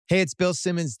Hey, it's Bill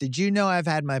Simmons. Did you know I've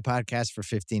had my podcast for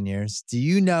 15 years? Do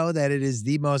you know that it is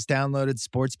the most downloaded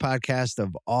sports podcast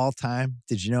of all time?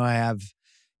 Did you know I have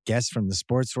guests from the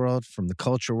sports world, from the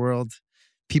culture world,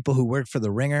 people who work for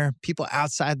The Ringer, people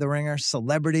outside The Ringer,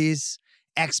 celebrities,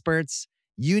 experts,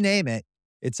 you name it.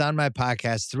 It's on my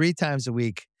podcast 3 times a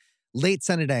week, late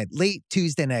Sunday night, late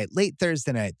Tuesday night, late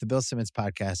Thursday night, the Bill Simmons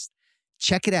podcast.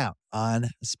 Check it out on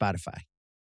Spotify.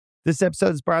 This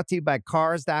episode is brought to you by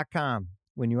Cars.com.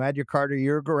 When you add your car to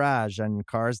your garage on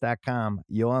Cars.com,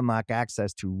 you'll unlock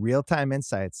access to real-time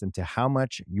insights into how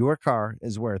much your car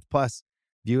is worth. Plus,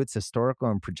 view its historical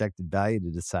and projected value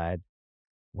to decide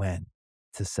when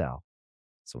to sell.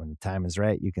 So when the time is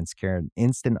right, you can secure an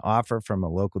instant offer from a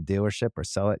local dealership or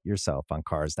sell it yourself on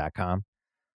Cars.com.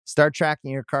 Start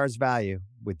tracking your car's value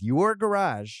with your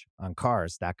garage on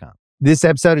Cars.com. This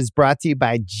episode is brought to you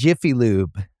by Jiffy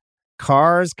Lube.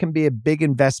 Cars can be a big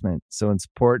investment, so it's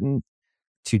important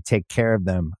to take care of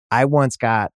them. I once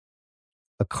got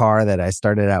a car that I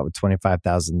started out with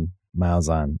 25,000 miles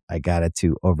on. I got it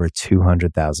to over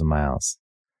 200,000 miles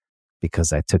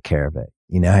because I took care of it.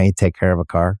 You know how you take care of a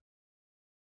car?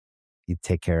 You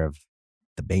take care of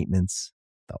the maintenance,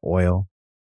 the oil,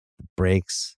 the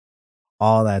brakes,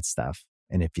 all that stuff.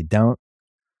 And if you don't,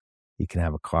 you can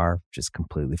have a car just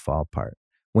completely fall apart.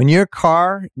 When your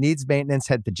car needs maintenance,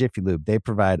 head to Jiffy Lube. They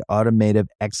provide automotive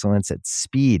excellence at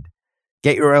speed.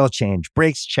 Get your oil change,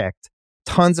 brakes checked,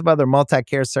 tons of other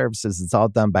multi-care services. It's all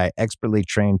done by expertly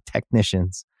trained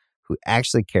technicians who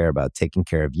actually care about taking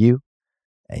care of you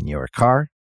and your car.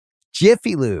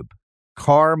 Jiffy Lube,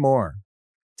 car more.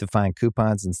 To find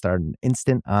coupons and start an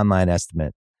instant online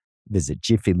estimate, visit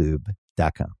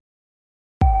jiffylube.com.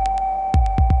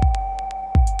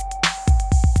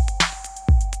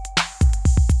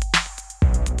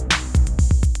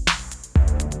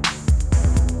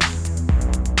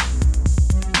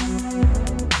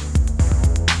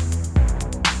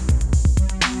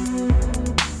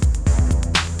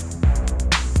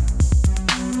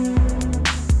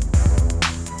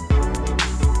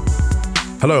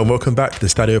 Hello and welcome back to the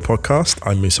Stadio podcast.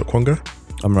 I'm Musa Okwonga.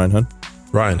 I'm Ryan Hun.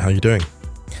 Ryan, how are you doing?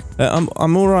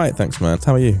 I'm all right, thanks, man.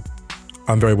 How are you?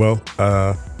 I'm very well.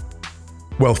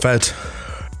 Well fed,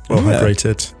 well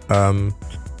hydrated.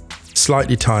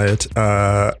 Slightly tired.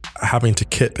 Having to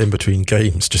kip in between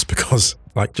games just because,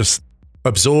 just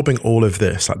absorbing all of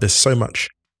this. There's so much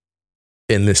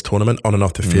in this tournament on and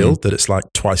off the field that it's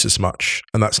twice as much.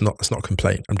 And that's not a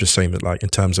complaint. I'm just saying that in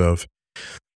terms of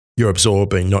you're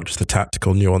absorbing not just the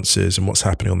tactical nuances and what's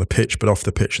happening on the pitch, but off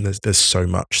the pitch, and there's so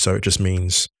much. So it just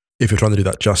means if you're trying to do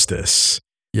that justice,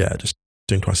 just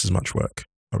doing twice as much work,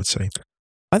 I would say.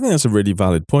 I think that's a really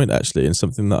valid point, actually, and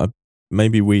something that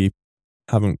maybe we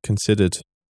haven't considered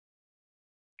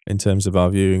in terms of our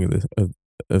viewing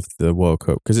of the World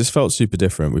Cup, because it's felt super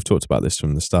different. We've talked about this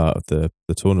from the start of the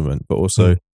tournament, but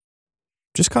also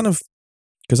just kind of,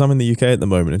 because I'm in the UK at the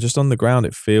moment, and just on the ground,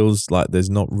 it feels like there's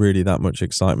not really that much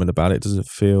excitement about it. Does it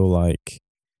feel like?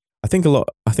 I think a lot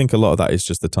of that is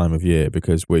just the time of year,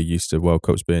 because we're used to World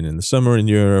Cups being in the summer in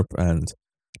Europe, and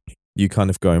you kind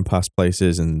of going past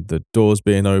places and the doors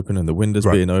being open and the windows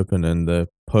being open and the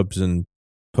pubs and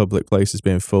public places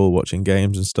being full, watching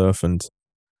games and stuff. And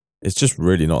it's just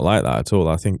really not like that at all.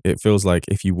 I think it feels like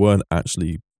if you weren't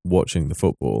actually watching the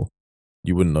football,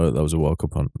 you wouldn't know that there was a World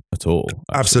Cup on at all.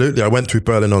 Actually. Absolutely. I went through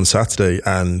Berlin on Saturday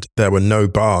and there were no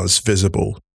bars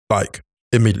visible,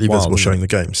 immediately visible showing the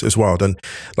games. It was wild. And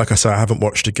like I say, I haven't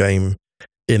watched a game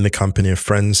in the company of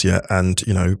friends yet. And,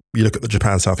 you look at the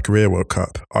Japan-South Korea World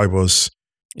Cup. I was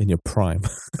in your prime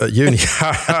at uni.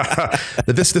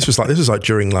 This was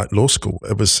during law school.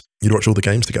 It was, you'd watch all the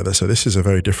games together. So this is a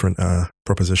very different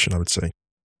proposition, I would say.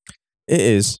 It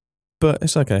is, but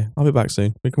it's okay. I'll be back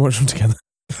soon. We can watch them together.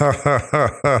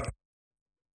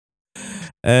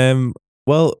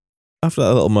 Well, after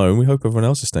that little moan, we hope everyone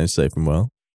else is staying safe and well.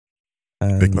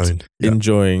 And big moan.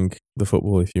 Enjoying the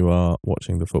football if you are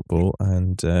watching the football,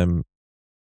 and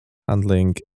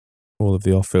handling all of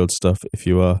the off-field stuff if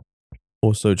you are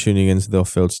also tuning into the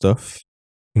off-field stuff.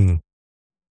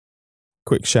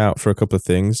 Quick shout for a couple of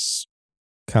things.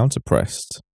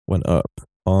 Counterpressed went up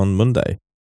on Monday.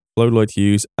 Flo Lloyd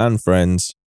Hughes and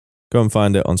friends. Go and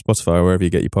find it on Spotify or wherever you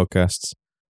get your podcasts.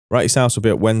 Righty's House will be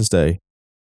up Wednesday.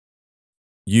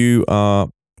 You are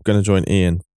going to join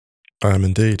Ian. I am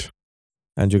indeed.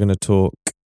 And you're going to talk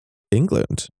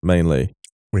England, mainly.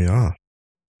 We are.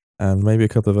 And maybe a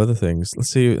couple of other things.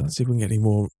 Let's see if we can get any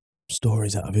more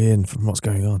stories out of Ian from what's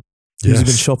going on. Who's he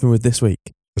been shopping with this week?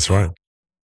 That's right.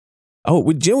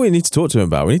 Oh, do you know what we need to talk to him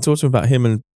about? We need to talk to him about him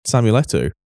and Samuel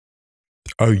Eto'o.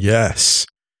 Oh, yes.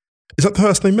 Is that the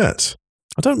person they met?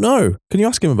 I don't know. Can you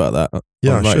ask him about that?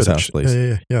 Yeah, on I Wrighty's should. House, please.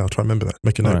 Yeah. I'll try and remember that.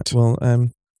 Make a All note. right. Well,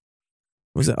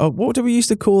 was it? Oh, what did we used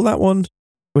to call that one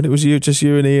when it was just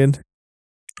you and Ian?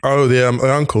 Oh, the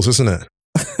uncles, isn't it?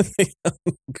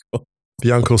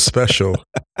 The uncle special.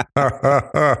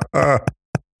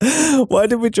 Why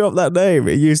did we drop that name?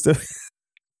 It used to.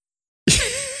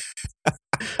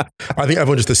 I think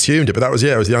everyone just assumed it, but it was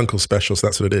the uncle special, so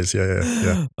that's what it is.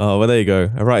 Yeah. Oh, well, there you go.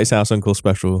 A Wrighty's House Uncle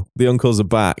special. The uncles are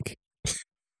back.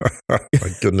 My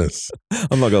goodness.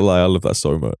 I'm not going to lie, I love that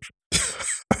so much.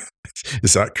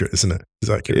 It's accurate, isn't it? It's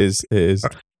accurate. It is.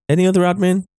 Any other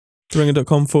admin?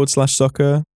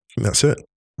 Theringer.com/soccer. I think that's it.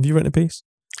 Have you written a piece?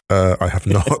 I have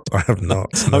not.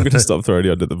 I'm going to stop throwing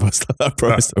you under the bus. I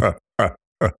promise.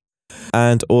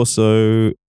 And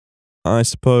also, I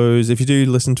suppose if you do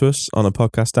listen to us on a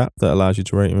podcast app that allows you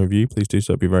to rate and review, please do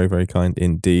so. It'd be very, very kind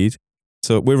indeed.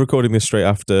 So we're recording this straight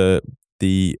after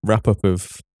the wrap-up of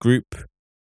Group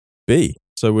B.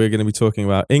 So we're going to be talking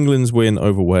about England's win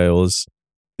over Wales,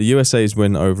 the USA's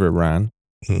win over Iran,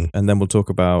 and then we'll talk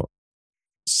about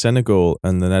Senegal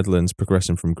and the Netherlands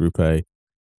progressing from Group A.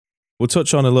 We'll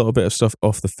touch on a little bit of stuff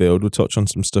off the field. We'll touch on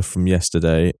some stuff from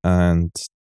yesterday, and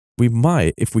we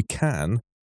might, if we can,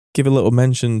 give a little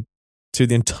mention to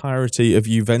the entirety of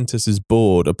Juventus's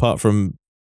board, apart from,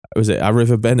 was it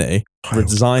Arrivabene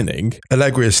resigning?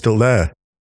 Allegri is still there.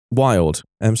 Wild.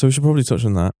 So we should probably touch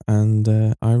on that.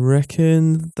 And I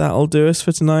reckon that'll do us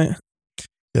for tonight.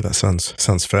 Yeah, that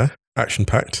sounds fair.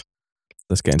 Action-packed.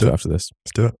 Let's get into it after this.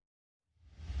 Let's do it.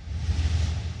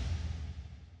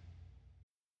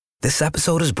 This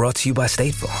episode is brought to you by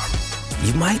State Farm.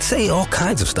 You might say all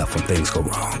kinds of stuff when things go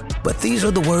wrong, but these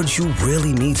are the words you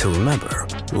really need to remember.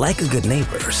 Like a good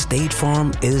neighbor, State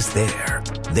Farm is there.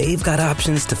 They've got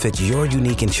options to fit your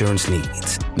unique insurance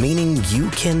needs, meaning you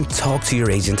can talk to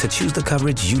your agent to choose the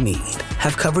coverage you need,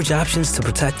 have coverage options to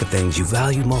protect the things you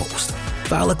value most,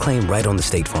 file a claim right on the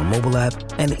State Farm mobile app,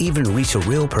 and even reach a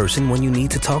real person when you need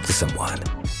to talk to someone.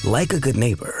 Like a good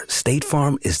neighbor, State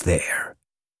Farm is there.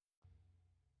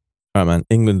 All right, man.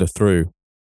 England are through.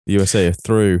 The USA are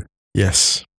through.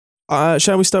 Yes.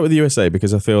 Shall we start with the USA?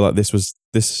 Because I feel like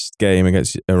this game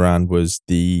against Iran was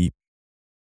this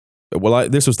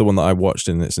was the one that I watched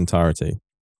in its entirety.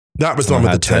 That was the one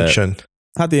with the tension.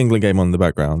 Had the England game on in the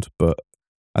background, but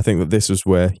I think that this was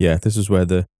where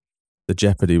the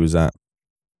jeopardy was at.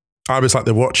 I was like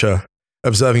the watcher,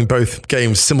 observing both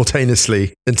games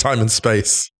simultaneously in time and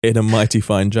space. In a mighty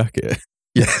fine jacket.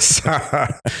 Yes.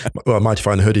 Well, a mighty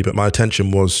fine hoodie, but my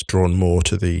attention was drawn more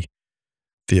to the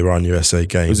Iran-USA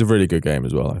game. It was a really good game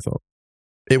as well, I thought.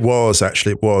 It was.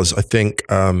 I think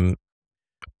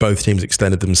both teams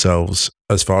extended themselves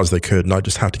as far as they could, and I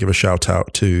just have to give a shout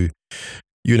out to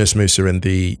Yunus Musa in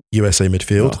the USA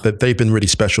midfield. That they've been really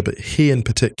special, but he in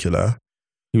particular,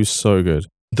 he was so good.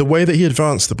 The way that he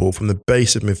advanced the ball from the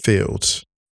base of midfield,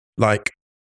 like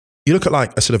you look at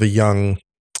like a sort of a young,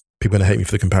 people are going to hate me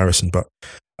for the comparison, but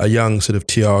a young sort of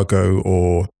Thiago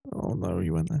or... Oh no,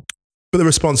 you went there. But the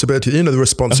responsibility, the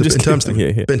responsibility,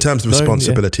 in terms of the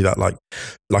responsibility that like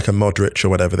a Modric or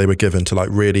whatever, they were given to like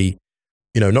really,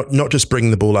 not just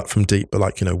bringing the ball up from deep, but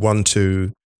like,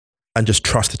 1-2 and just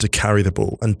trusted to carry the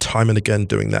ball and time and again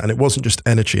doing that. And it wasn't just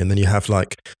energy. And then you have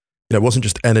like, it wasn't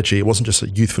just energy. It wasn't just a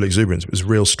youthful exuberance. It was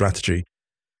real strategy.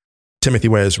 Timothy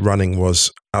Weah's running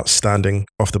was outstanding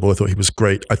off the ball. I thought he was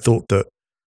great. I thought that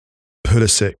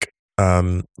Pulisic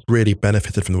really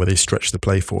benefited from the way they stretched the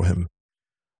play for him.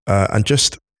 And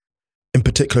just, in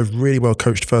particular, really well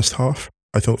coached first half,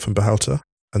 I thought, from Berhalter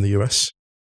and the US.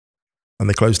 And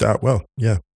they closed it out well,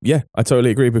 yeah. Yeah, I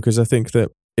totally agree, because I think that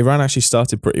Iran actually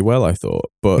started pretty well, I thought.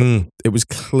 But it was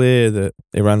clear that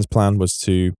Iran's plan was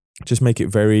to just make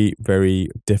it very, very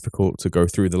difficult to go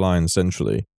through the line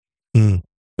centrally.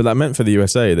 But that meant for the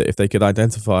USA that if they could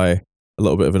identify a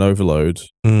little bit of an overload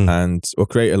or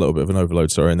create a little bit of an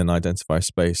overload, and then identify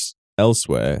space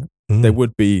elsewhere, there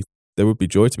would be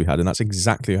joy to be had, and that's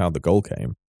exactly how the goal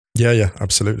came. Yeah,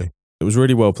 absolutely. It was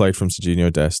really well played from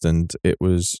Sergiño Dest, and it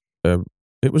was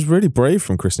really brave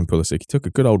from Christian Pulisic. He took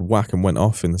a good old whack and went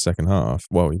off in the second half.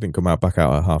 Well, he didn't come back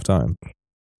out at half time.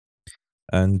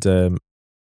 And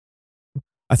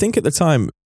I think at the time,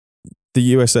 the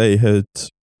USA had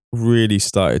really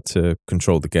started to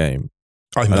control the game.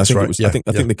 I think that's right. I think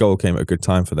the goal came at a good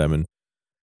time for them,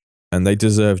 and they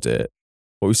deserved it.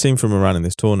 What we've seen from Iran in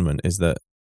this tournament is that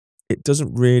it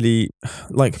doesn't really,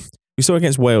 like, we saw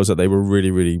against Wales that they were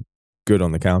really, really good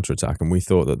on the counter-attack, and we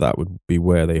thought that would be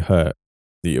where they hurt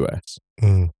the US.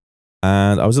 And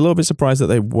I was a little bit surprised that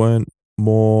they weren't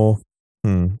more,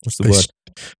 what's the word?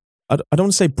 I don't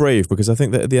want to say brave, because I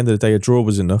think that at the end of the day, a draw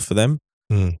was enough for them.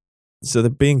 so the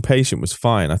being patient was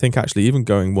fine. I think actually even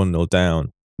going 1-0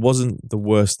 down wasn't the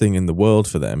worst thing in the world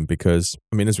for them because,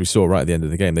 I mean, as we saw right at the end of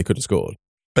the game, they could have scored.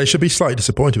 They should be slightly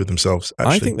disappointed with themselves,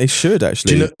 actually. I think they should,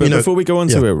 actually. But before we go on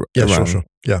to Iran, sure.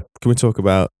 Yeah. Can we talk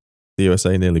about the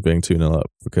USA nearly being 2-0 up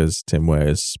because Tim Weah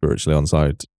is spiritually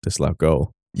onside disallowed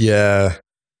goal? Yeah.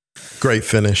 Great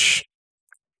finish.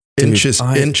 Dude,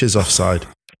 inches offside.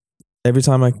 Every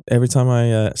time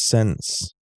I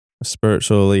sense a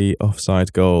spiritually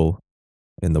offside goal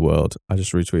in the world, I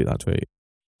just retweet that tweet.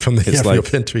 From your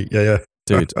pin tweet. Yeah.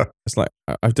 Dude, it's like,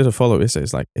 I did a follow. It's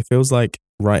like, it feels like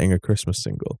writing a Christmas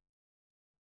single.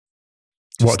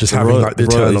 Just having like the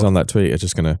eternal on that tweet are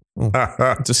just gonna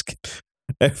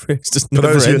it's just for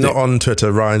those who are not on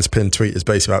Twitter, Ryan's pinned tweet is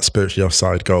basically about spiritually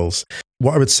offside goals.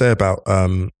 What I would say about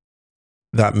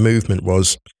that movement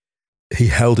was he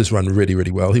held his run really,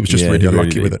 really well. He was just really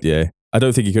unlucky with it. Yeah, I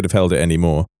don't think he could have held it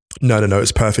anymore. No,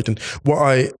 it's perfect. And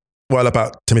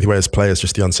about Timothy Weah's play is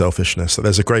just the unselfishness. So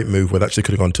there's a great move where they actually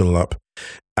could have gone 2-0 up,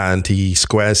 and he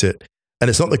squares it. And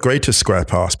it's not the greatest square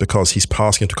pass because he's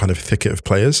passing into kind of a thicket of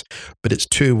players, but it's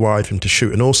too wide for him to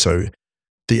shoot. And also,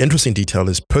 the interesting detail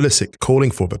is Pulisic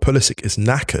calling for, but Pulisic is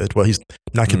knackered. Well, he's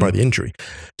knackered by the injury.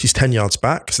 He's 10 yards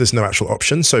back, so there's no actual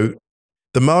option. So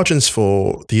the margins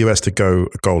for the US to go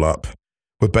a goal up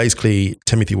were basically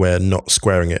Timothy Weah not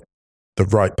squaring it, the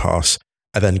right pass,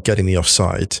 and then getting the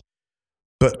offside.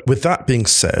 But with that being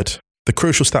said, the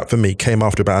crucial stat for me came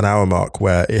after about an hour mark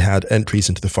where it had entries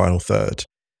into the final third.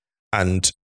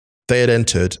 And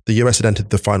the US had entered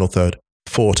the final third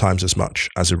 4 times as much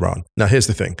as Iran. Now, here's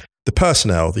the thing.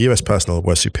 The US personnel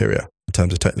were superior in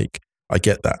terms of technique. I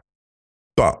get that.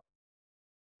 But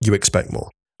you expect more.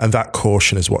 And that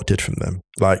caution is what did from them.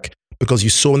 Because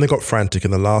you saw when they got frantic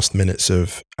in the last minutes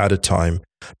of added time,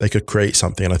 they could create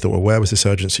something. And I thought, well, where was this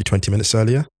urgency 20 minutes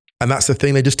earlier? And that's the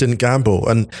thing, they just didn't gamble.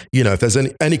 And, if there's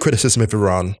any criticism of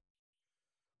Iran,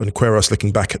 when Queiroz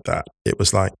looking back at that, it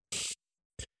was like,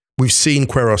 we've seen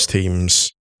Queiroz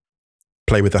teams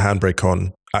play with the handbrake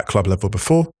on at club level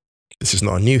before. This is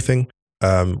not a new thing.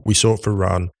 We saw it for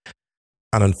Iran.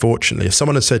 And unfortunately, if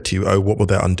someone had said to you, oh, what will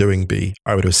their undoing be?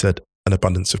 I would have said an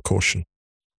abundance of caution,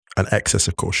 an excess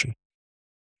of caution.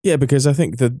 Yeah, because I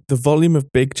think the volume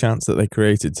of big chance that they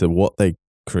created to what they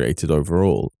created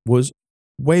overall was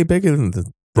way bigger than the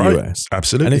US.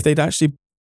 Absolutely. And if they'd actually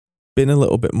been a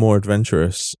little bit more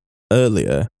adventurous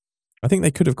earlier, I think they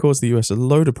could have caused the US a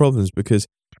load of problems because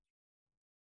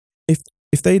if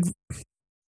they'd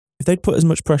put as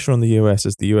much pressure on the US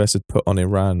as the US had put on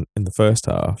Iran in the first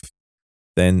half,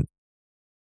 then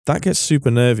that gets super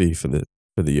nervy for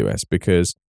the US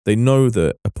because they know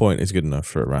that a point is good enough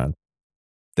for Iran.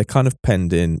 They're kind of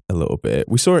penned in a little bit.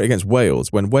 We saw it against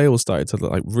Wales when Wales started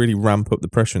to really ramp up the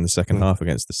pressure in the second half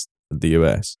against the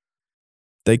US.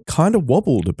 They kind of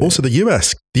wobbled a bit. Also, the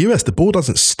US, the ball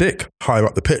doesn't stick higher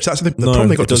up the pitch. That's the problem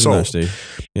they got to solve. Actually.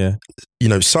 Yeah.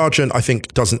 Sargent, I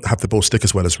think, doesn't have the ball stick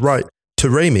as well as Wright.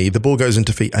 Taremi, the ball goes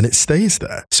into feet and it stays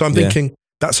there. So I'm thinking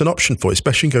that's an option for it,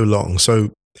 especially go long. So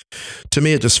to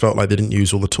me, it just felt like they didn't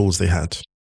use all the tools they had.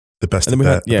 The best. And then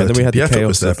we had the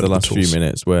chaos of the last few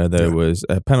minutes where there was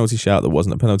a penalty shout that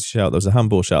wasn't a penalty shout. There was a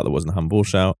handball shout that wasn't a handball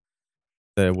shout.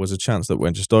 There was a chance that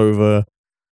went just over.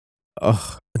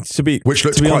 Which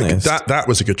looked quite honest, good. That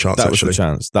was a good chance. That was the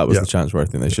chance. That was the chance where I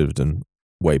think they should have done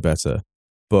way better.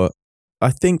 But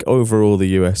I think overall the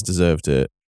US deserved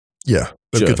it. Yeah,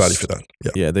 there's good value for that.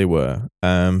 Yeah, they were.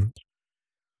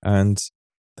 And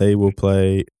they will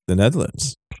play the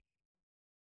Netherlands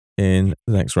in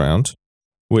the next round.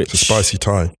 Which it's a spicy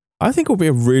tie. I think will be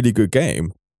a really good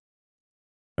game.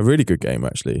 A really good game,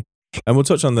 actually. And we'll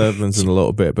touch on the Netherlands in a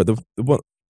little bit. But the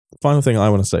final thing I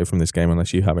want to say from this game,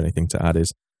 unless you have anything to add,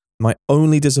 is my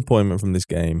only disappointment from this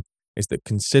game is that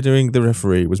considering the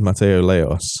referee was Mateo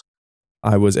Leos,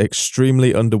 I was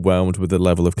extremely underwhelmed with the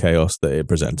level of chaos that it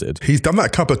presented. He's done that a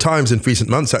couple of times in recent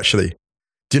months, actually.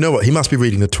 Do you know what? He must be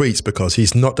reading the tweets because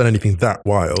he's not done anything that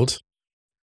wild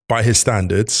by his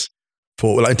standards.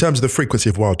 In terms of the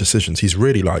frequency of wild decisions, he's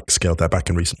really scaled that back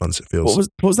in recent months, it feels. What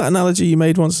was that analogy you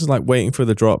made once? It's like waiting for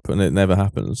the drop and it never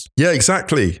happens. Yeah,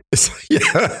 exactly.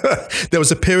 There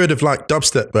was a period of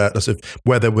dubstep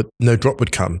where no drop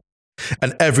would come.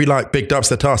 And every big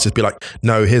dubstep artist would be like,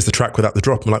 no, here's the track without the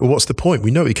drop. I'm like, well, what's the point? We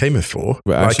know what he came here for.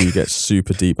 But actually you get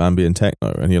super deep ambient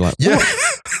techno and you're like, what?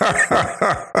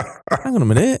 Hang on a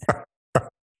minute.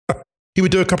 He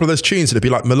would do a couple of those tunes and it'd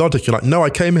be melodic. You're like, no, I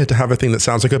came here to have a thing that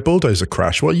sounds like a bulldozer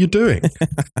crash. What are you doing?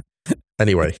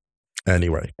 Anyway.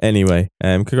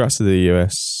 Congrats to the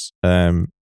US.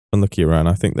 Unlucky Iran.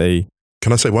 I think they...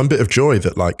 Can I say one bit of joy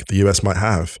that the US might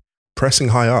have? Pressing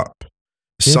high up.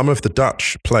 some of the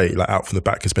Dutch play, like out from the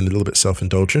back, has been a little bit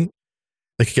self-indulgent.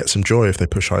 They could get some joy if they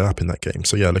push high up in that game.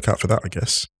 So yeah, look out for that, I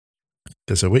guess.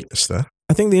 There's a weakness there.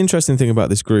 I think the interesting thing about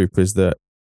this group is that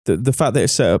the fact that it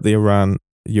set up the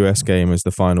Iran-US game as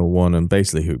the final one, and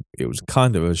basically it was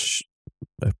kind of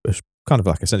kind of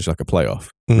like essentially like a playoff,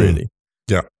 really.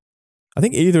 Yeah. I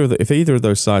think if either of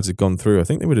those sides had gone through, I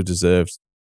think they would have deserved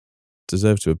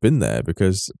to have been there,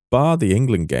 because bar the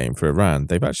England game for Iran,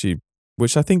 they've actually,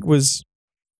 which I think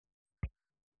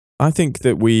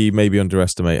that we maybe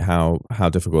underestimate how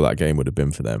difficult that game would have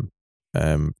been for them,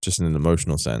 just in an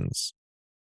emotional sense.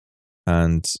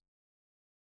 And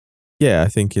yeah, I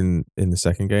think in the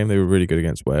second game they were really good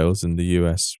against Wales, and the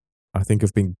US I think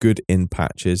have been good in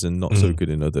patches and not so good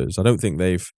in others. I don't think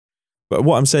but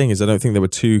what I'm saying is I don't think there were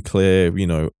two clear,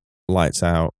 lights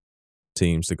out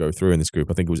teams to go through in this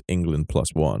group. I think it was England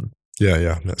 +1.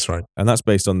 Yeah, that's right. And that's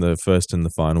based on the first and the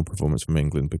final performance from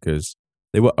England, because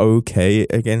they were okay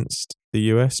against the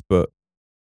US, but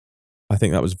I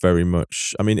think that was very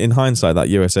much, I mean, in hindsight, that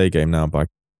USA game now by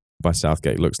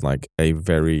Southgate looks like a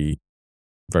very,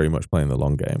 very much playing the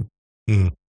long game.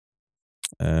 Should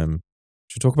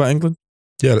we talk about England?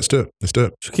 Yeah, let's do it.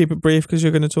 Should we keep it brief because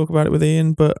you're going to talk about it with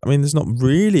Ian? But I mean, there's not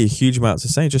really a huge amount to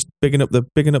say. Just bigging up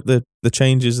the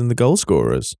changes and the goal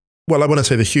scorers. Well, I want to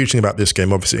say the huge thing about this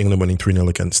game, obviously England winning 3-0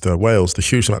 against Wales, the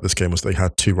huge thing about this game was they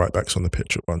had two right backs on the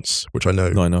pitch at once, which I know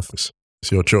not enough. It's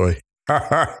your joy.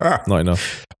 Not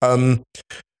enough.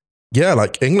 Yeah,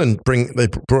 like England they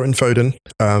brought in Foden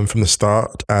from the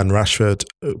start, and Rashford,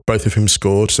 both of whom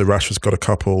scored. So Rashford's got a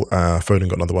couple, Foden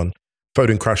got another one.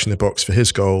 Foden crashing the box for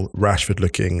his goal, Rashford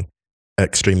looking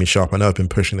extremely sharp. I know I've been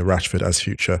pushing the Rashford as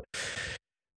future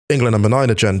England number 9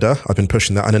 agenda. I've been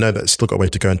pushing that, and I know that it's still got a way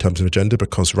to go in terms of agenda,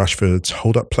 because Rashford's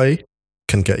hold-up play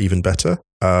can get even better.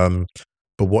 But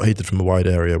what he did from a wide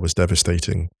area was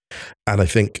devastating. And I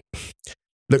think,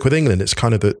 look, with England, it's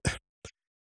kind of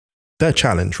their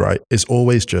challenge, right, is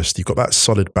always just, you've got that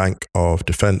solid bank of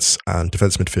defence and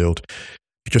defence midfield.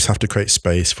 You just have to create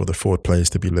space for the forward players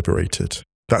to be liberated.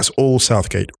 That's all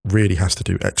Southgate really has to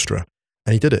do extra.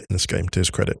 And he did it in this game, to his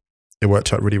credit. It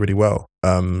worked out really, really well.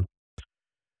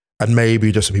 And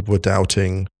maybe just some people were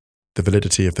doubting the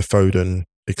validity of the Foden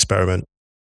experiment.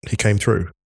 He came through.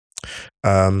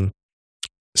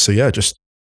 So yeah, just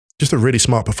a really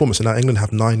smart performance. And now England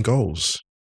have 9 goals.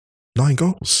 9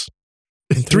 goals.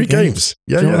 In 3 games.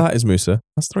 Yeah, Do you know what that is, Musa?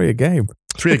 That's 3 a game.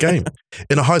 3 a game.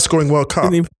 In a high-scoring World Cup.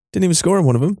 Didn't even score in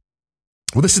one of them.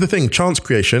 Well, this is the thing, chance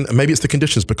creation, and maybe it's the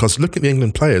conditions, because look at the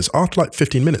England players. After like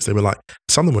 15 minutes, they were like,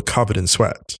 some of them were covered in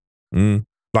sweat.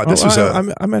 Like this I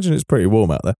imagine it's pretty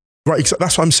warm out there. Right,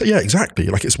 that's what I'm saying. Yeah, exactly.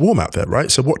 Like it's warm out there,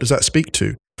 right? So what does that speak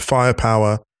to?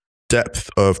 Firepower, depth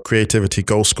of creativity,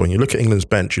 goal scoring. You look at England's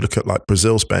bench, you look at like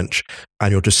Brazil's bench,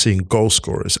 and you're just seeing goal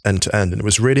scorers end to end. And it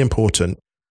was really important.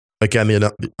 Again,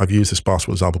 I've used this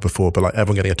basketball example before, but like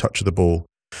everyone getting a touch of the ball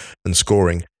and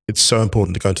scoring. It's so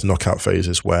important to go into knockout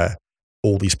phases where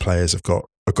all these players have got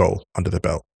a goal under their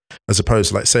belt, as opposed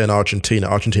to, like, say, in Argentina,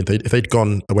 if they'd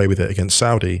gone away with it against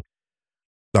Saudi,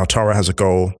 Lautaro has a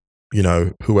goal,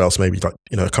 who else? Maybe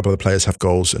a couple of the players have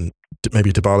goals, and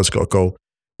maybe Dybala's got a goal.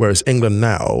 Whereas England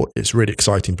now, it's really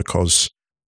exciting because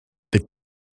they've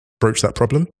broached that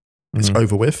problem. It's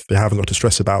over with. They haven't got to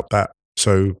stress about that.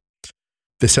 So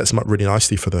this sets them up really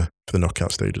nicely for the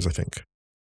knockout stages, I think.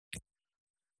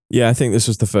 Yeah, I think this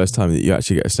was the first time that you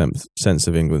actually get a sense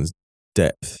of England's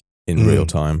depth in real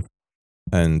time.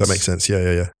 And that makes sense.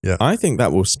 Yeah. I think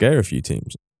that will scare a few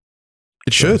teams.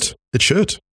 It should.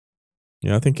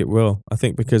 Yeah, I think it will. I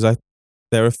think because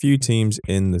there are a few teams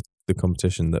in the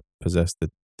competition that possess the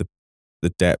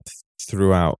depth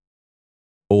throughout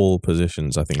all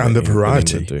positions, I think. And the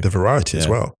variety as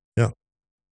well. Yeah.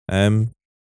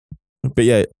 But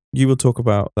yeah, you will talk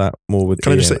about that more with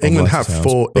Can Ian. I just say, England have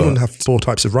 4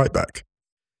 types of right back.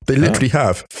 They literally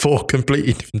have 4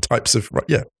 completely different types of right.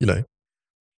 Yeah,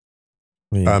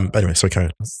 Anyway, so carry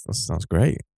on. That sounds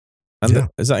great. And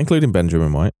is that including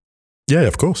Benjamin White? Yeah,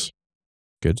 of course.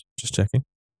 Good. Just checking.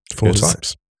 4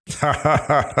 types.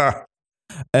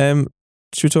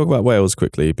 Should we talk about Wales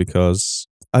quickly? Because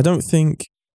I don't think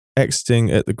exiting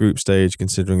at the group stage,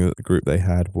 considering that the group they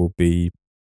had, will be.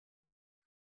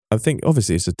 I think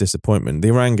obviously it's a disappointment. The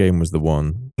Iran game was the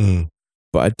one,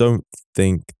 but I don't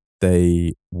think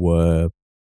they were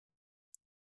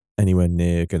anywhere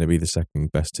near going to be the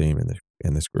second best team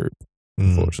in this group.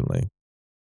 Unfortunately,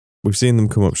 we've seen them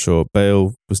come up short.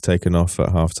 Bale was taken off at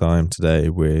halftime today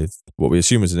with what we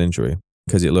assume was an injury,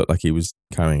 because it looked like he was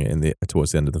carrying it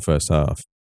towards the end of the first half.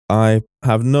 I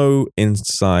have no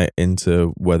insight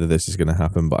into whether this is going to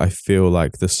happen, but I feel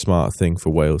like the smart thing for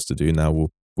Wales to do now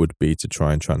would be to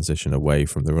try and transition away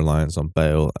from the reliance on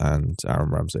Bale and Aaron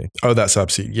Ramsey. Oh, that's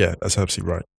absolutely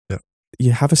right. Yeah.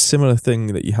 You have a similar thing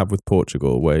that you have with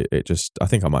Portugal, where I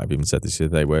think I might have even said this the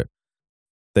other day, where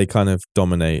they kind of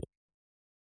dominate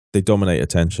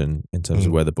attention in terms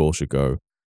of where the ball should go.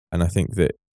 And I think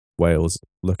that Wales,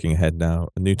 looking ahead now,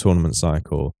 a new tournament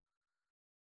cycle,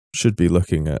 should be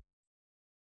looking at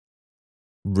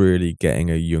really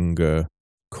getting a younger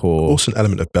core. Also an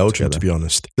element of Belgium, together. to be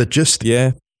honest. They're just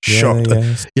Yeah. shocked.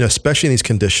 You know, especially in these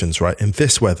conditions, right? In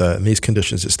this weather, in these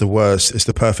conditions, it's the worst. It's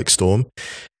the perfect storm.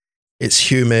 It's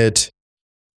humid.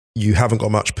 You haven't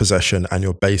got much possession and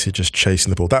you're basically just chasing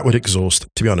the ball. That would exhaust,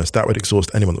 to be honest, anyone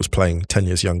that was playing 10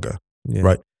 years younger,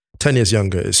 right? 10 years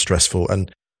younger is stressful.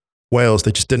 And Wales,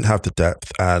 they just didn't have the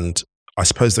depth. And I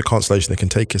suppose the consolation they can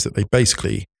take is that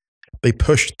they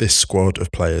pushed this squad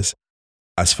of players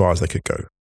as far as they could go.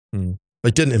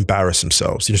 They didn't embarrass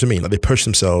themselves. You know what I mean? Like they pushed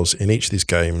themselves in each of these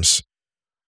games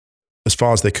as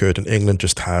far as they could. And England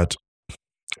just had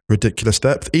ridiculous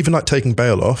depth. Even like taking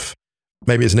Bale off,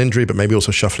 maybe it's an injury, but maybe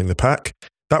also shuffling the pack.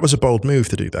 That was a bold move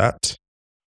to do that.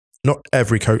 Not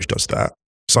every coach does that.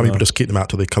 Some people just keep them out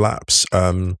till they collapse.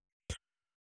 And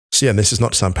this is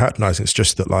not to sound patronising. It's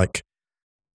just that like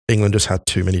England just had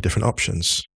too many different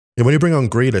options. And when you bring on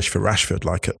Grealish for Rashford,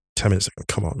 like at 10 minutes,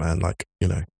 come on, man. Like, you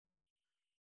know,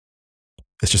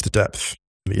 it's just the depth.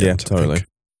 Totally.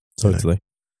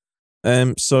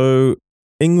 So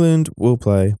England will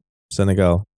play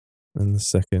Senegal in the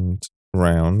second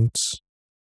round.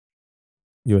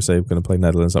 USA are going to play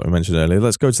Netherlands, like we mentioned earlier.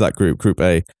 Let's go to that group, Group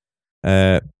A.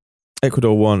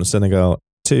 Ecuador 1, Senegal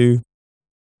 2.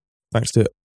 Thanks to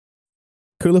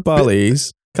Kalidou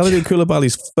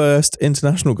Koulibaly's first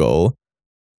international goal.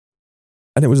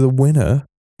 And it was the winner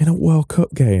in a World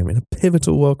Cup game, in a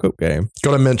pivotal World Cup game.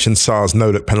 Got to mention Sarr's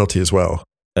no-look penalty as well.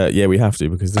 Yeah, we have to,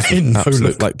 because this is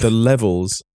absolute, like the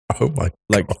levels. Oh my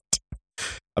God.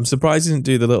 I'm surprised he didn't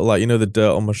do the little, like, you know, the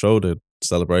dirt on my shoulder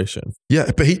celebration.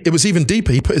 Yeah, but it was even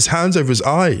deeper. He put his hands over his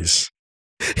eyes.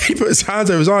 And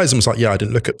was like, yeah, I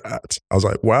didn't look at that. I was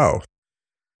like, wow,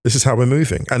 this is how we're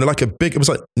moving. And like it was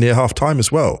like near half time as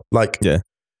well. Like, yeah.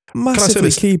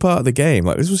 Massively key part of the game.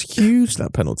 Like, this was huge,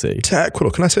 that penalty. To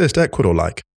Ecuador, can I say this to Ecuador?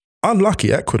 Like,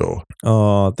 unlucky Ecuador.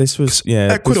 Oh, this was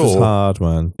hard,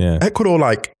 man. Yeah. Ecuador,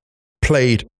 like,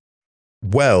 played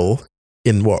well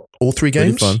in all 3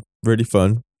 games? Really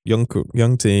fun.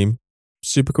 Young team.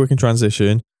 Super quick in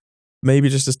transition. Maybe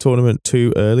just this tournament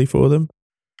too early for them.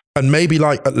 And maybe,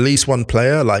 like, at least one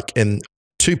player, like, in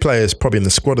 2 players probably in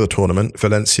the squad of the tournament,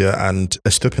 Valencia and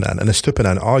Estupiñán. And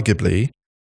Estupiñán, arguably,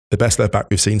 the best left back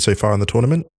we've seen so far in the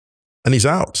tournament, and he's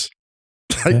out.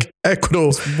 Like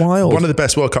Ecuador, wild. One of the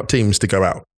best World Cup teams to go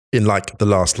out in like the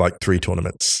last 3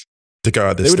 tournaments to go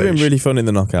out this stage. It would have been really fun in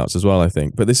the knockouts as well, I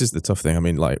think. But this is the tough thing. I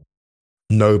mean, like,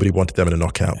 nobody wanted them in a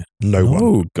knockout. No one.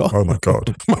 Oh God! Oh my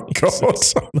God! Oh my God!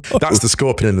 No. That's the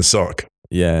scorpion in the sock.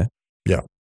 Yeah. Yeah.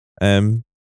 So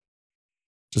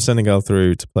Senegal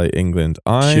through to play England.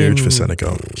 Huge for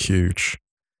Senegal. Huge.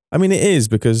 I mean, it is,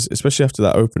 because especially after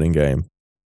that opening game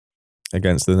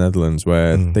against the Netherlands,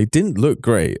 where they didn't look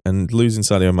great, and losing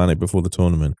Sadio Mane before the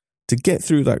tournament, to get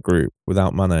through that group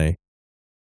without Mane,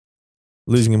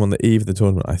 losing him on the eve of the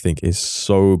tournament, I think is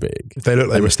so big. They look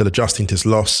like they were still adjusting to his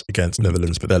loss against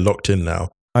Netherlands, but they're locked in now.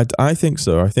 I think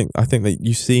so. I think that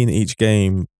you've seen each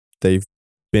game, they've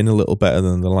been a little better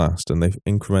than the last, and they've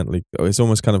incrementally. It's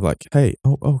almost kind of like, hey,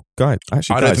 guys,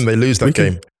 actually, I don't think they lose that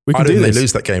game. I don't think they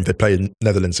lose that game. They play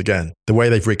Netherlands again. The way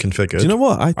they've reconfigured. Do you know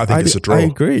what? I think it's a draw. I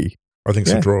agree. I think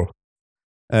it's a draw.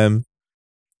 I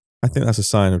think that's a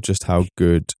sign of just how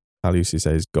good Aliou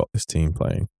Cissé got this team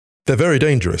playing. They're very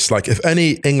dangerous. Like if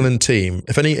any England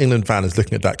fan is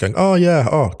looking at that going,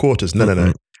 quarters.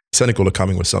 No. Senegal are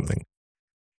coming with something.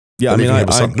 Yeah,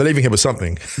 they're leaving here with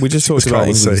something. We just talked about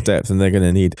England's depth, and they're going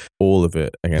to need all of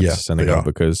it against Senegal,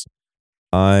 because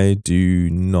I'm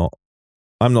not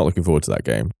looking forward to that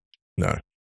game. No.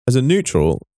 As a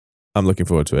neutral, I'm looking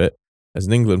forward to it. As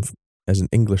an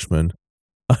Englishman,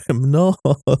 I am not,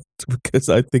 because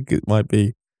I think it might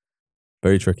be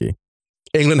very tricky.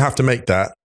 England have to make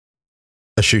that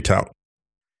a shootout.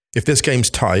 If this game's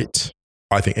tight,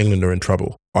 I think England are in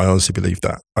trouble. I honestly believe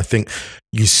that. I think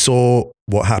you saw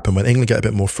what happened when England get a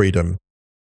bit more freedom.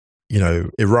 You know,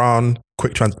 Iran,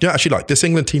 actually, like this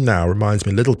England team now reminds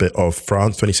me a little bit of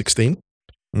France 2016.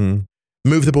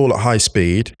 Move the ball at high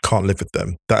speed, can't live with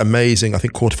them. That amazing, I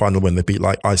think, quarterfinal win, they beat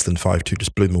like Iceland 5-2,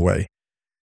 just blew them away.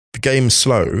 If the game's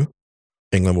slow,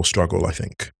 England will struggle, I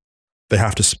think. They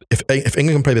have to, if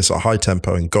England can play this at a high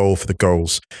tempo and goal for the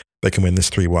goals, they can win this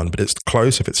 3-1. But it's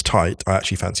close. If it's tight, I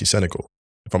actually fancy Senegal,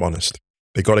 if I'm honest.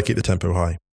 They got to keep the tempo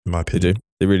high, in my opinion.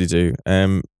 They really do.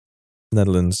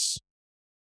 Netherlands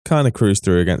kind of cruised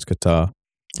through against Qatar.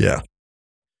 Yeah.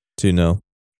 2-0.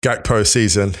 Gakpo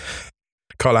season.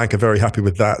 Carl Anka very happy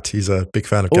with that. He's a big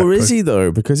fan of Gakpo. Or is he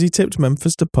though? Because he tipped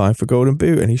Memphis Depay for Golden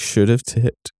Boot, and he should have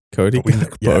tipped Cody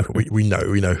Gakpo. Yeah, we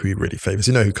know who he really favours.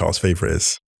 You know who Carl's favourite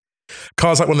is.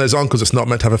 Carl's like one of those uncles that's not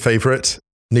meant to have a favourite,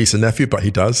 niece and nephew, but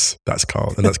he does. That's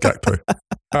Carl, and that's Gakpo.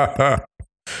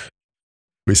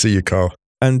 We see you, Carl.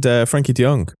 And Frankie de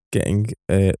Jong getting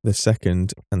the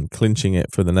second and clinching it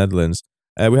for the Netherlands.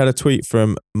 We had a tweet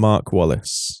from Mark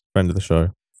Wallace, friend of the show.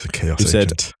 The chaos who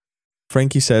agent. Said,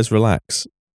 Frankie says, relax.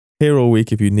 Here all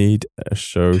week if you need a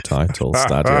show title,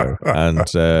 Stadio. And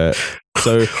so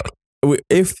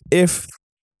if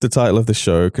the title of the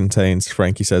show contains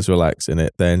Frankie says relax in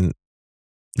it, then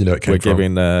you know it came we're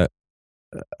giving a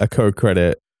co-write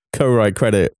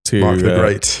credit to Mark the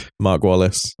Great. Mark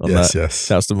Wallace on that. Yes.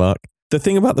 Shouts to Mark. The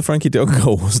thing about the Frankie de Jong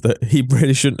goal was that he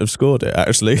really shouldn't have scored it,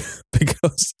 actually,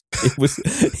 because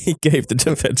he gave the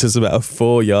defenders about a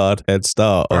 4-yard head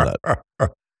start on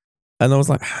that. And I was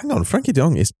like, hang on, Frankie de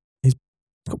Jong he's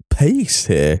got pace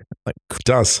here. Like,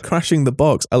 does. Crashing the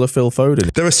box, a la Phil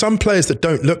Foden. There are some players that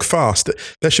don't look fast.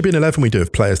 There should be an 11 we do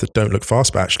of players that don't look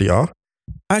fast, but actually are.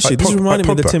 Actually, this reminded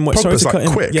me of the Tim Weah. Sorry to cut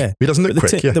in. Quick. Yeah. He doesn't look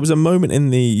quick. There was a moment in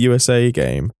the USA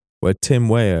game where Tim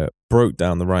Weah broke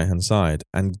down the right-hand side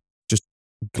and just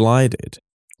glided.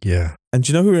 Yeah. And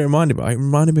do you know who it reminded me of? It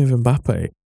reminded me of Mbappe.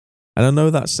 And I know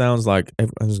that sounds like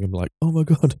everyone's going to be like, oh my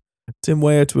God, Tim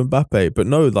Weah to Mbappe. But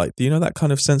no, like, do you know that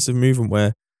kind of sense of movement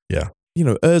where, you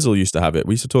know, Ozil used to have it.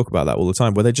 We used to talk about that all the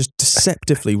time, where they're just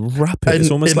deceptively rapid. It's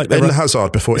almost like Eden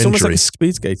Hazard before injury. It's almost like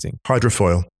speed skating.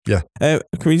 Hydrofoil, yeah. Can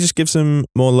we just give some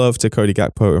more love to Cody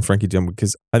Gakpo and Frankie de Jong,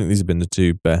 because I think these have been the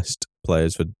two best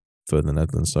players for the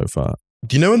Netherlands so far.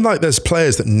 Do you know when, like, there's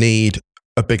players that need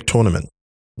a big tournament?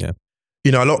 Yeah.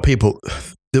 You know, a lot of people,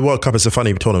 the World Cup is a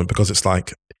funny tournament because it's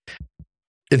like,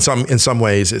 in some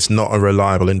ways, it's not a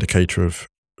reliable indicator of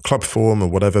club form or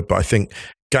whatever, but I think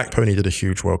Gakpo needed a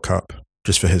huge World Cup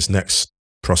just for his next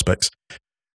prospects.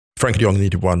 Frankie de Jong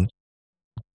needed one.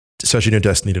 Sergio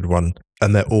Dest needed one,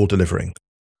 and they're all delivering.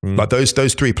 Like those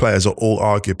 3 players are all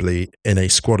arguably in a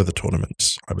squad of the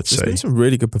tournaments, I would say. There's been some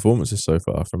really good performances so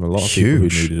far from a lot of people who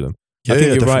needed them. Yeah, I think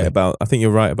you're definitely. I think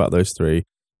you're right about those 3,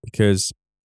 because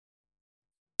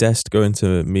Dest going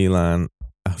to Milan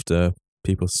after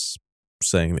people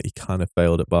saying that he kind of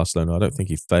failed at Barcelona. I don't think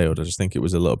he failed. I just think it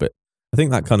was a little bit. I think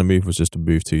that kind of move was just a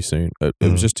move too soon. It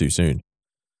was just too soon.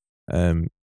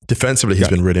 Defensively, he's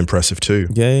been really impressive too.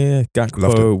 Yeah.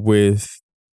 Gakpo with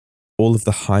all of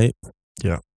the hype.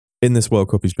 Yeah. In this World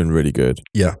Cup, he's been really good.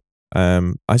 Yeah.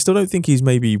 I still don't think he's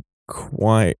maybe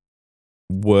quite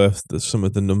worth some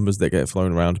of the numbers that get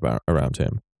flown around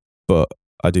him, but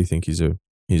I do think he's a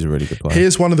really good player.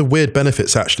 Here's one of the weird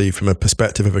benefits, actually, from a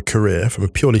perspective of a career, from a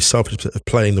purely selfish perspective of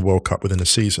playing the World Cup within a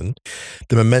season.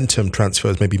 The momentum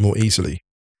transfers maybe more easily.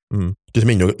 Do you know what I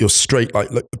mean? You're straight, like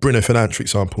Bruno Fernandes, for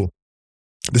example.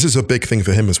 This is a big thing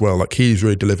for him as well. Like, he's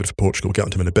really delivered for Portugal. We'll get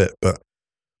onto him in a bit, but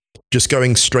just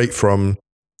going straight from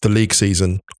the league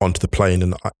season onto the plane,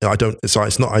 and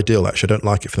it's not ideal, actually. I don't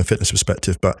like it from a fitness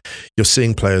perspective, but you're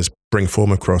seeing players bring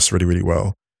form across really, really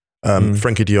well.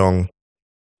 Frankie de Jong,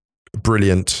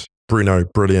 brilliant. Bruno,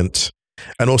 brilliant.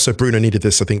 And also Bruno needed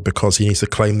this, I think, because he needs to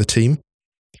claim the team.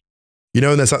 You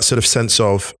know, and there's that sort of sense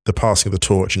of the passing of the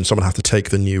torch and someone have to take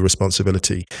the new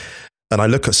responsibility. And I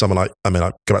look at someone like, I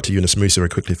go back to Yunus Musa very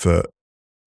quickly for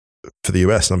the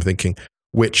US, and I'm thinking,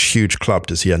 which huge club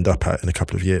does he end up at in a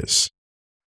couple of years?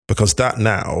 Because that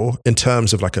now, in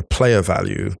terms of like a player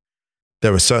value,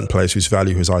 there are certain players whose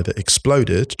value has either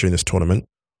exploded during this tournament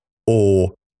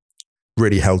or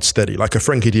really held steady. Like a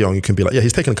Frankie de Jong, you can be like, yeah,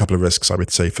 he's taken a couple of risks, I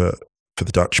would say, for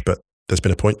the Dutch, but there's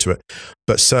been a point to it.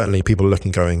 But certainly people are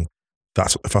looking going,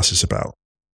 that's what the fuss is about.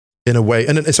 In a way,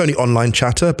 and it's only online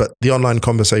chatter, but the online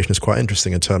conversation is quite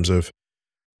interesting in terms of,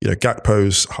 you know,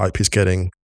 Gakpo's hype he's getting,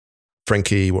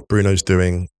 Frankie, what Bruno's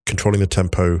doing, controlling the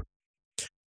tempo.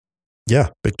 Yeah,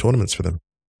 big tournaments for them.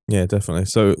 Yeah, definitely.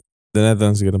 So the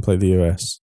Netherlands are going to play the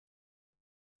US.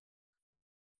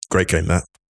 Great game, that.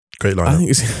 Great lineup. I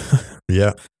think it's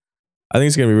yeah. I think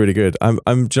it's going to be really good. Do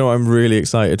you know what I'm really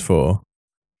excited for?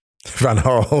 Van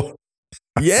Gaal.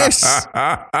 Yes.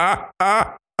 Van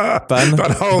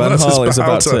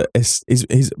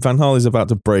Gaal is about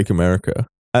to break America.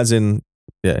 As in,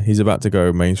 yeah, he's about to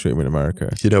go mainstream in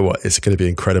America. You know what? It's going to be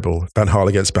incredible. Van Gaal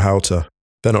against Berhalter.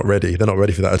 They're not ready. They're not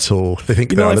ready for that at all. They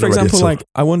think, like, for example, like,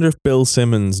 I wonder if Bill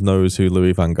Simmons knows who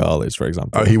Louis van Gaal is, for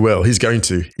example. Oh, he will. He's going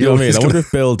to. You know what I mean? I wonder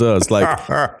if Bill does. Like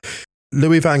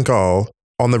Louis van Gaal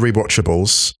on the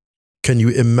rewatchables. Can you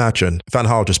imagine Van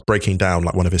Gaal just breaking down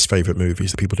like one of his favorite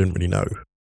movies that people didn't really know,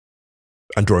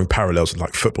 and drawing parallels with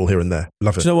like football here and there?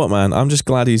 Love it. Do you know what, man? I'm just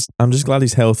glad he's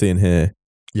healthy in here.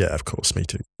 Yeah, of course. Me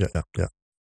too. Yeah.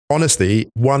 Honestly,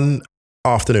 one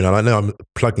afternoon, and I know I'm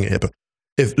plugging it here, but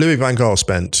if Louis van Gaal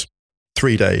spent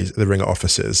 3 days at the Ringer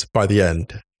offices, by the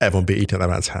end, everyone would be eating at that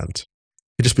man's hand.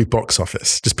 He'd just be box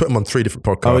office. Just put him on 3 different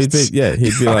podcasts. Oh, he'd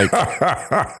be like,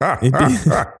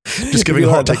 just giving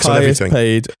hot takes on everything.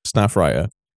 Paid staff writer.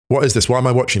 What is this? Why am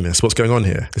I watching this? What's going on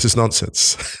here? This is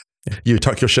nonsense. You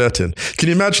tuck your shirt in. Can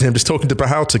you imagine him just talking to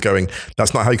Berhalter going,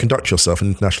 that's not how you conduct yourself in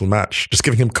an international match. Just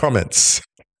giving him comments.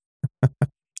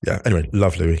 Yeah, anyway,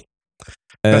 love Louis.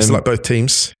 Best of luck both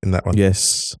teams in that one.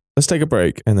 Yes. Let's take a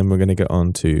break and then we're going to get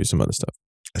on to some other stuff.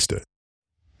 Let's do it.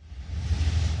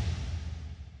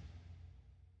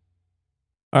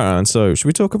 All right, and so should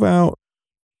we talk about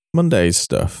Monday's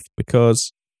stuff?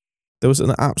 Because there was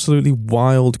an absolutely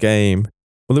wild game.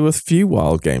 Well, there were a few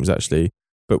wild games, actually,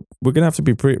 but we're going to have to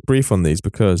be brief on these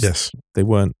because they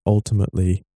weren't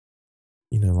ultimately,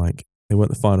 like they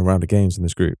weren't the final round of games in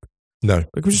this group. No.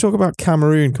 But can we just talk about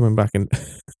Cameroon coming back and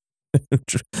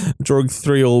drawing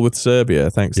 3-3 with Serbia,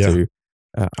 thanks to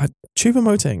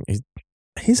Choupo-Moting.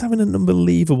 He's having an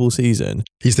unbelievable season.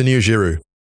 He's the new Giroud.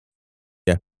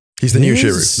 Yeah. He's the new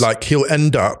Giroud. Like, he'll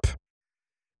end up,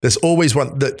 there's always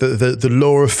one, the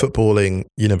law of footballing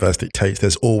universe dictates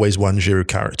there's always one Giroud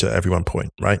character at every one point,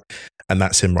 right? And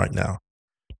that's him right now.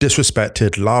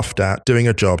 Disrespected, laughed at, doing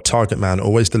a job, target man,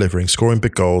 always delivering, scoring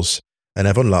big goals, and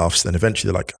everyone laughs. And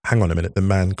eventually they're like, hang on a minute, the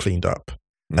man cleaned up.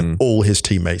 And all his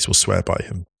teammates will swear by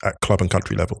him at club and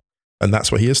country level. And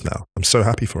that's what he is now. I'm so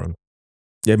happy for him.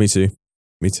 Yeah, me too.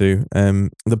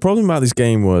 The problem about this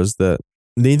game was that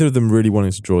neither of them really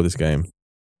wanted to draw this game.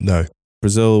 No.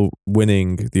 Brazil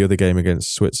winning the other game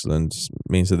against Switzerland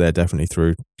means that they're definitely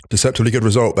through. Deceptively good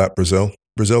result, that Brazil.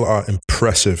 Brazil are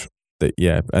impressive.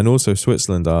 And also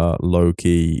Switzerland are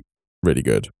low-key really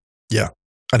good. Yeah,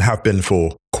 and have been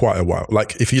for quite a while.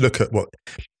 Like, if you look at what...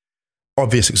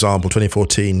 Obvious example,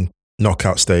 2014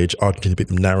 knockout stage, Argentina beat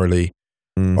them narrowly.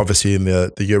 Obviously, in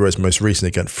the Euros most recently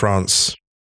against France,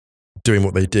 doing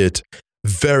what they did.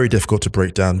 Very difficult to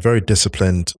break down, very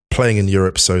disciplined, playing in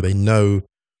Europe, so they know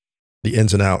the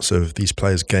ins and outs of these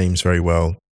players' games very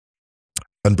well.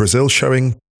 And Brazil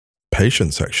showing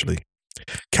patience, actually.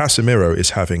 Casemiro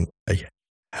is having a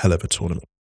hell of a tournament.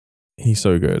 He's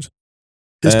so good.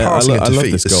 His passing into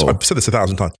feet, goal. I've said this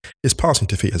 1,000 times, his passing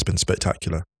to feet has been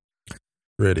spectacular.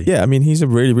 Really? Yeah, I mean, he's a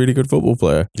really, really good football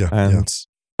player. Yeah, and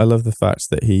I love the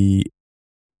fact that he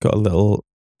got a little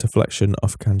deflection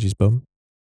off Kanji's bum.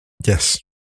 Yes,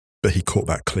 but he caught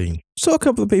that clean. Saw a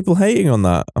couple of people hating on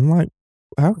that. I'm like,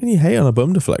 how can you hate on a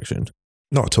bum deflection?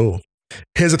 Not at all.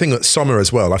 Here's the thing with Sommer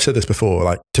as well. I've said this before,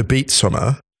 like, to beat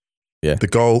Sommer,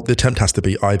 the attempt has to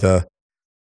be either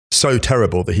so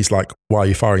terrible that he's like, why are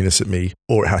you firing this at me?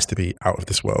 Or it has to be out of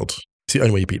this world. It's the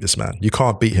only way you beat this man. You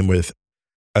can't beat him with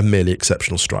a merely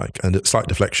exceptional strike. And a slight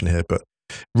deflection here, but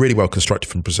really well constructed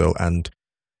from Brazil. And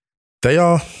they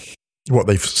are,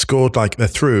 they've scored, like, they're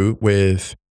through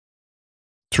with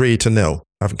 3-0.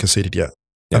 Haven't conceded yet.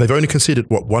 Yeah. And they've only conceded,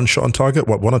 one shot on target?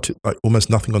 1 or 2, like almost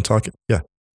nothing on target? Yeah.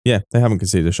 Yeah, they haven't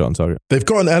conceded a shot on target. They've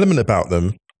got an element about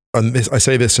them, and I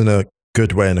say this in a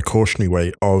good way, in a cautionary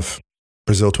way, of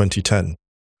Brazil 2010,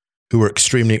 who were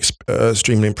extremely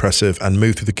impressive and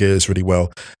moved through the gears really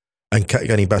well and kept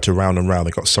getting better round and round.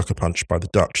 They got sucker punched by the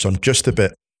Dutch. So I'm just a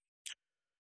bit...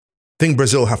 I think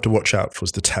Brazil have to watch out for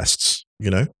is the tests,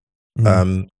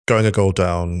 going a goal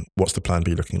down, what's the plan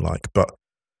B looking like? But,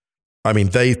 I mean,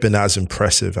 they've been as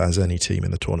impressive as any team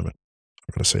in the tournament.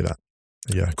 I've got to say that.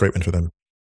 Yeah, great win for them.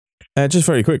 Just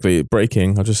very quickly,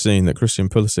 breaking, I've just seen that Christian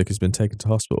Pulisic has been taken to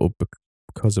hospital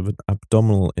because of an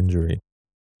abdominal injury.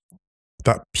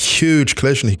 That huge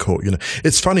collision he caught,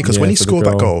 It's funny because when he scored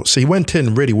that goal, so he went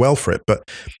in really well for it, but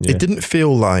it didn't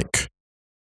feel like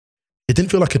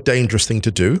a dangerous thing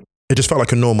to do. It just felt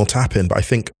like a normal tap in, but I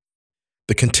think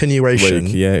the continuation...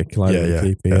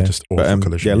 Just awful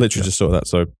collision. Yeah, literally just saw that.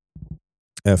 So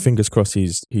fingers crossed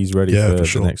he's ready for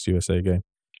the next USA game.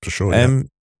 For sure,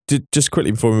 just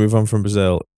quickly before we move on from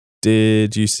Brazil,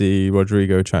 did you see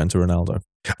Rodrigo chatting to Ronaldo?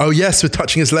 Oh yes, with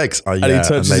touching his legs. Oh, yeah, and he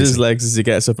touches his legs as he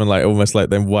gets up and almost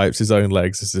then wipes his own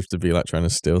legs as if to be trying to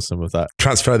steal some of that.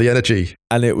 Transfer the energy.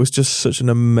 And it was just such an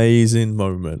amazing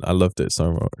moment. I loved it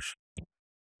so much.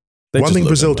 One thing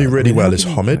Brazil do really well is how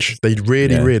can homage. They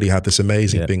really have this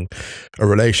amazing Yeah. thing, a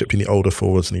relationship between the older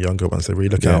forwards and the younger ones. They really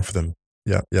look Yeah. out for them.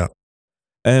 Yeah.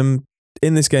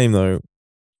 In this game, though,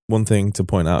 one thing to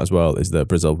point out as well is that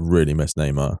Brazil really missed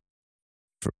Neymar,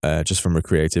 just from a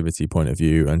creativity point of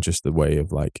view and just the way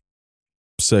of like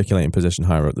circulating possession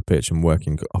higher up the pitch and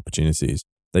working opportunities.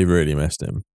 They really missed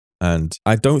him. And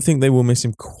I don't think they will miss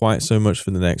him quite so much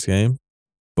for the next game.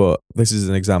 But this is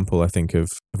an example, I think, of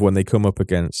when they come up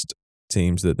against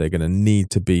teams that they're going to need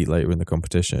to beat later in the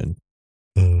competition.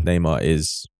 Neymar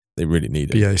they really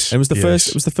need him. BAs. And it was the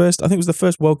first, I think it was the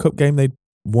first World Cup game they'd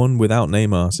won without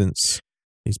Neymar since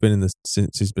he's been a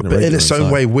But regular in its own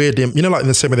inside. way, weirdly, like in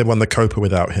the same way they won the Copa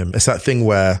without him. It's that thing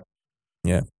where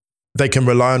they can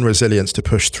rely on resilience to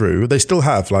push through. They still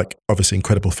have, like, obviously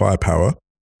incredible firepower.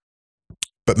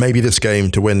 But maybe this game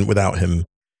to win without him,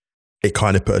 it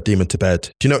kind of put a demon to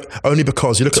bed. Do you know? Only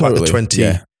because you look at like the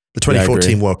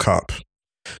 2014 World Cup.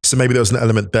 So maybe there was an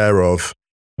element there of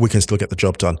we can still get the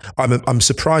job done. I'm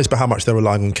surprised by how much they're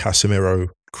relying on Casemiro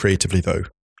creatively, though.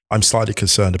 I'm slightly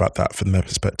concerned about that from their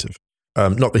perspective.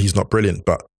 Not that he's not brilliant,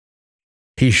 but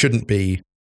he shouldn't be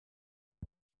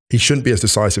as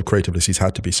decisive creatively as he's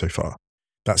had to be so far.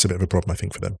 That's a bit of a problem, I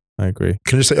think, for them. I agree.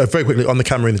 Can I just say very quickly on the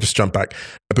camera and just jump back,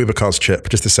 Aboubakar's chip,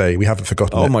 just to say we haven't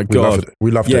forgotten it. Oh my God. We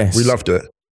loved it. We loved it.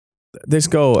 This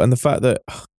goal and the fact that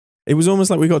it was almost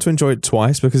like we got to enjoy it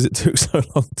twice because it took so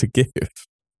long to give.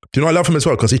 Do you know I love him as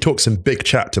well? Because he talks some big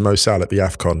chat to Mo Salah at the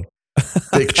AFCON.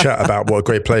 Big chat about what a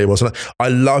great player he was. And I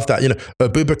love that.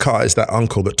 Aboubakar is that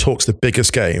uncle that talks the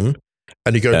biggest game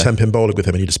and you go 10-pin bowling with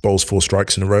him and he just bowls 4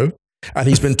 strikes in a row. And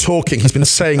he's been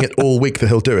saying it all week that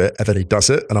he'll do it and then he does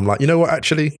it. And I'm like, you know what,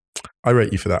 actually, I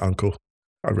rate you for that, uncle.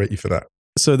 I rate you for that.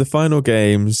 So the final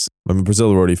games,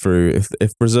 Brazil are already through.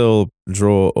 If Brazil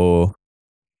draw or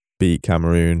beat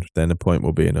Cameroon, then a point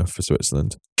will be enough for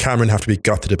Switzerland. Cameroon have to be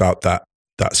gutted about that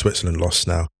Switzerland loss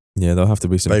now. Yeah, there'll have to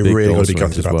be some they big really goals got to be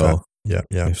gutted as about well. That.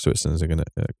 Yeah. If Switzerland's are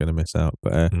gonna miss out.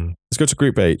 But let's go to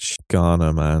Group H.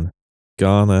 Ghana, man.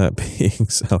 Ghana being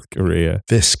South Korea.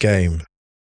 This game.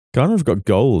 Ghana have got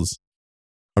goals.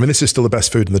 I mean, this is still the best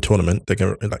food in the tournament. They're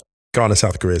going like Ghana,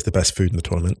 South Korea is the best food in the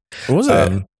tournament. Was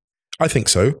it? I think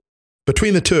so.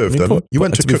 Between the two of them, you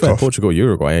went to cook off. Portugal,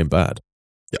 Uruguay ain't bad.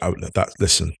 Yeah,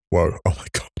 listen. Whoa. Oh my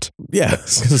God. Yeah, I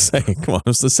was going to say, come on,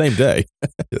 it's the same day.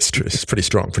 It's true. It's pretty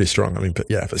strong. I mean, but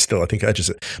still, I think it edges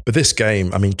it. But this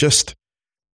game, I mean, it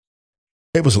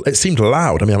seemed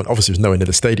loud. I mean, obviously, it was nowhere near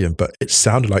the stadium, but it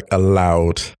sounded like a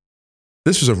loud.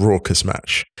 This was a raucous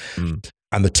match.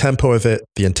 And the tempo of it,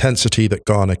 the intensity that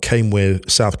Ghana came with,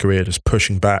 South Korea just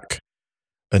pushing back,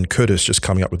 and Kudus just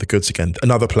coming up with the goods again.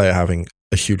 Another player having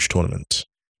a huge tournament.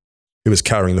 He was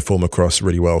carrying the form across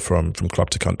really well from club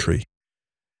to country.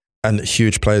 And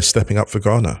huge players stepping up for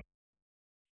Ghana.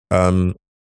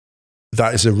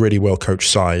 That is a really well-coached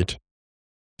side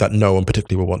that no one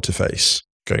particularly will want to face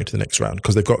going to the next round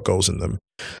because they've got goals in them.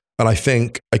 And I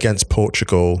think against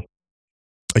Portugal,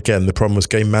 again, the problem was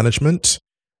game management.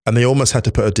 And they almost had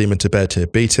to put a demon to bed here.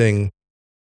 Beating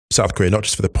South Korea, not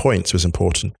just for the points was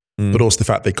important, but also the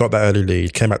fact they got that early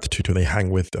lead, came out to 2-2, and they hang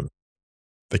with them.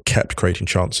 They kept creating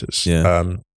chances.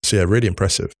 Yeah. Really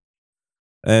impressive.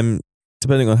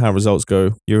 Depending on how results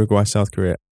go, Uruguay, South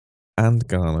Korea, and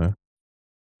Ghana,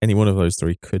 any one of those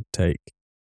three could take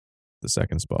the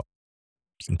second spot.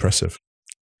 It's impressive.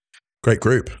 Great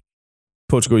group.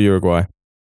 Portugal, Uruguay.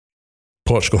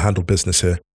 Portugal handled business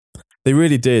here. They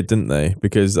really did, didn't they?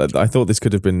 Because I thought this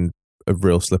could have been a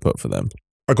real slip up for them.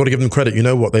 I've got to give them credit. You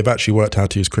know what? They've actually worked out how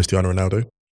to use Cristiano Ronaldo.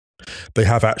 They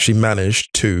have actually managed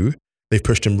to. They've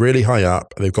pushed him really high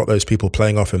up. They've got those people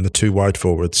playing off him, the 2 wide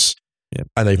forwards. Yep.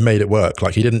 And they've made it work.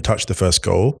 Like, he didn't touch the first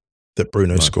goal that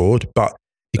Bruno scored, but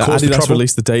he caused the trouble.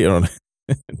 Released the data on it.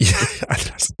 Yeah,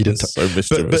 he didn't touch. So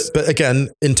mischievous. But again,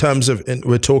 in terms of,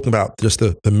 we're talking about just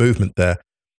the movement there.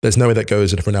 There's no way that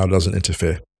goes if Ronaldo doesn't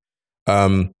interfere.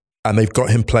 And they've got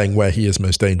him playing where he is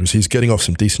most dangerous. He's getting off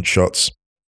some decent shots.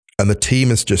 And the team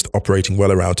is just operating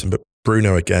well around him. But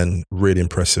Bruno, again, really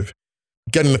impressive.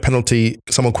 Getting the penalty,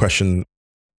 someone questioned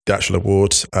the actual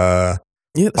award. It's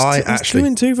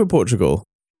 2-2 for Portugal.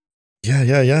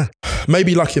 Yeah.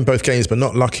 Maybe lucky in both games, but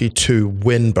not lucky to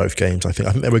win both games, I think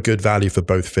they were good value for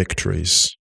both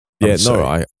victories.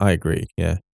 I agree,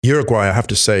 yeah. Uruguay, I have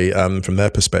to say, from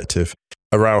their perspective,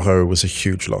 Araujo was a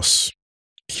huge loss.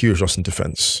 Huge loss in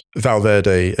defense.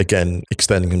 Valverde, again,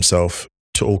 extending himself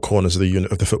to all corners of the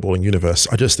footballing universe.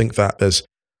 I just think that there's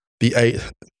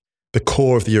the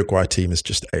core of the Uruguay team is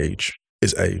just age.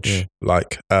 Yeah.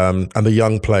 And the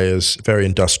young players, very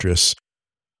industrious.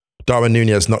 Darwin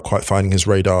Núñez not quite finding his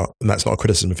radar, and that's not a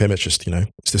criticism of him. It's just,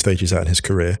 it's the stage he's at in his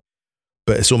career.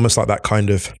 but it's almost like that kind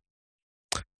of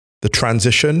the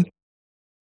transition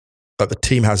that the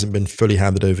team hasn't been fully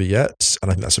handed over yet. And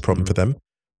I think that's a problem for them.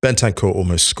 Bentancur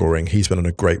almost scoring. He's been on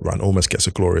a great run, almost gets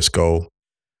a glorious goal.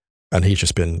 And he's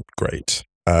just been great.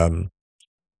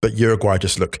 But Uruguay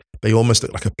they almost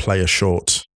look like a player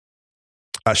short.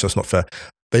 Actually, that's not fair.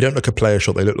 They don't look a player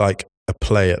short. They look like a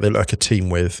player. They look like a team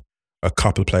with a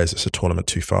couple of players that's a tournament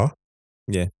too far.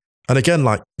 Yeah. And again,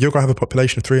 like Uruguay have a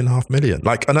population of 3.5 million.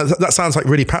 Like, and that sounds like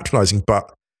really patronizing,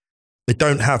 but they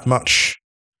don't have much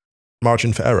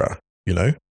margin for error, you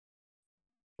know?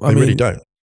 They really don't.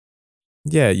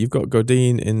 Yeah, you've got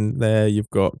Godin in there. You've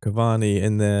got Cavani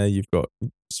in there. You've got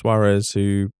Suarez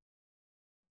who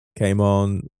came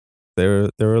on. There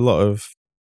are a lot of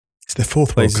it's their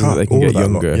fourth World places Cup. that they can get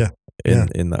younger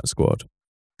in that squad.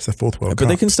 It's their fourth World Cup.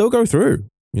 But they can still go through,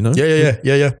 you know?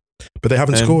 Yeah. But they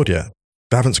haven't scored yet.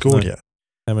 They haven't scored yet.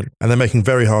 And they're making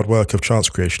very hard work of chance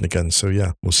creation again. So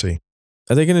yeah, we'll see.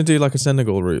 Are they going to do like a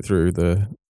Senegal route through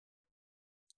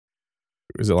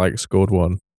is it like scored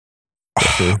one?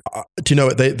 Do you know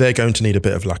what? They're going to need a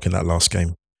bit of luck in that last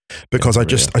game. Because I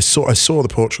saw the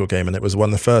Portugal game, and it was one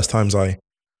of the first times I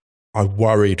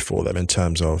worried for them in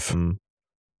terms of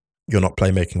you're not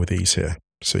playmaking with ease here.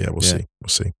 So yeah, we'll see.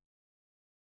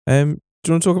 Do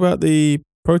you want to talk about the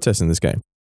protest in this game?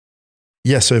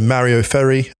 Yeah, so Mario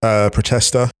Ferri,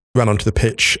 protester, ran onto the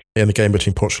pitch in the game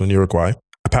between Portugal and Uruguay.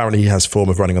 Apparently he has form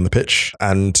of running on the pitch,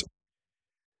 and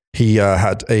he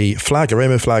had a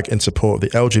rainbow flag in support of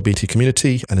the LGBT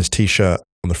community, and his T-shirt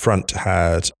on the front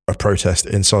had a protest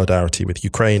in solidarity with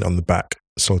Ukraine, on the back,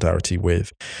 solidarity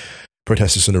with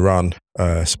protesters in Iran,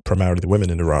 primarily the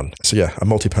women in Iran. So yeah, a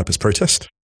multi-purpose protest,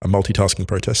 a multitasking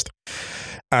protest,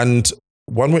 and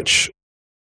one which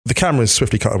the cameras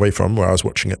swiftly cut away from where I was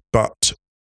watching it, but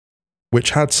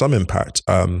which had some impact.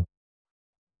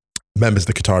 Members of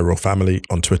the Qatari royal family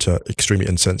on Twitter, extremely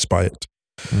incensed by it,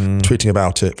 tweeting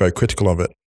about it, very critical of it.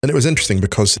 And it was interesting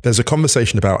because there's a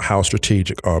conversation about how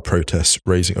strategic are protests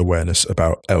raising awareness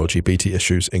about LGBT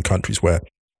issues in countries where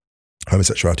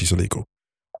homosexuality is illegal.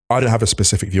 I don't have a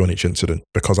specific view on each incident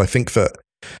because I think that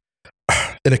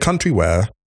in a country where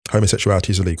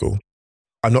homosexuality is illegal,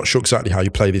 I'm not sure exactly how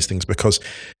you play these things, because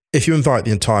if you invite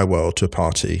the entire world to a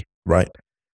party, right,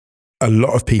 a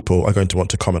lot of people are going to want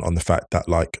to comment on the fact that,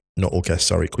 like, not all guests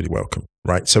are equally welcome,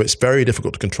 right? So it's very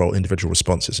difficult to control individual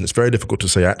responses. And it's very difficult to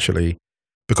say, actually,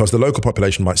 because the local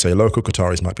population might say, local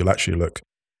Qataris might be, actually, look,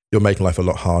 you're making life a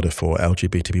lot harder for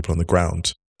LGBT people on the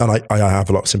ground. And I have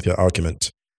a lot of sympathy with that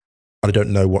argument. I don't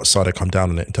know what side I come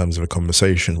down on it in terms of a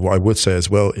conversation. What I would say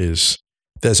as well is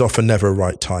there's often never a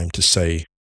right time to say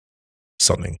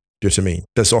something. Do you know what I mean?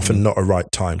 There's often not a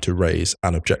right time to raise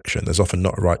an objection. There's often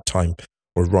not a right time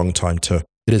or a wrong time to,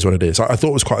 it is what it is. I thought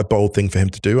it was quite a bold thing for him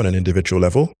to do on an individual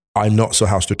level. I'm not sure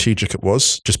how strategic it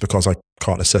was, just because I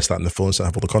can't assess that in the fullness and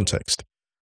have all the context.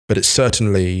 But it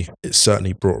certainly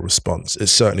brought a response. It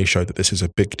certainly showed that this is a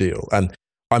big deal. And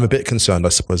I'm a bit concerned, I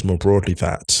suppose, more broadly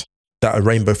that a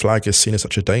rainbow flag is seen as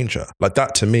such a danger. Like,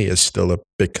 that to me is still a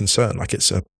big concern. Like,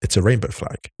 it's a rainbow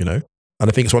flag, you know? And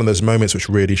I think it's one of those moments which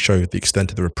really showed the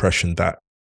extent of the repression that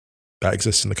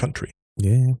exists in the country.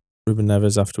 Yeah. Ruben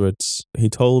Neves afterwards, he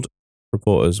told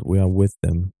reporters, "We are with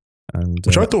them," and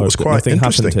which I thought was quite nothing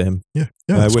interesting. Happened to him.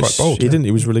 Yeah, it's quite bold. He didn't.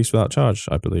 He was released without charge,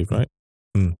 I believe. Right.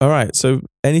 All right. So,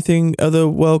 anything other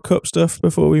World Cup stuff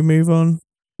before we move on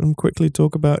and quickly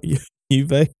talk about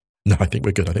Juve? No, I think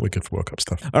we're good. I think we're good for World Cup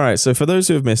stuff. All right. So, for those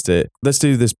who have missed it, let's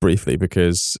do this briefly,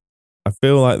 because I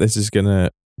feel like this is going to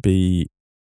be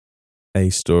a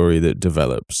story that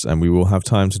develops, and we will have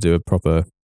time to do a proper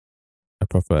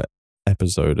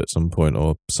episode at some point,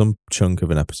 or some chunk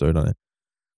of an episode on it.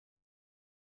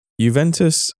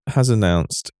 Juventus has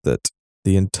announced that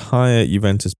the entire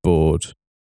Juventus board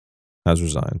has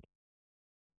resigned.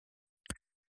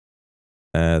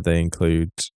 They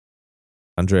include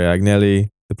Andrea Agnelli,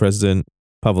 the president,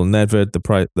 Pavel Nedved,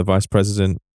 the vice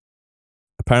president.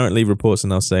 Apparently, reports are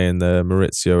now saying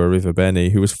Maurizio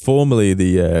Arrivabene, who was formerly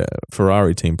the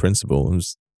Ferrari team principal,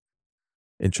 who's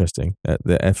interesting,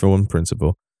 the F1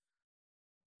 principal.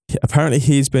 Apparently,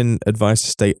 he's been advised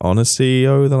to stay on as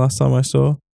CEO the last time I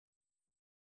saw.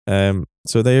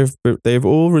 So they've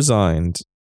all resigned.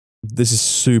 This is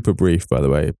super brief, by the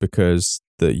way, because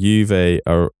the Juve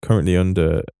are currently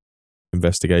under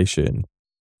investigation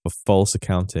for false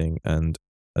accounting and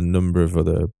a number of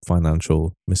other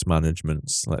financial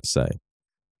mismanagements, let's say.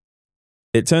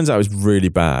 It turns out it's really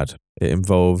bad. It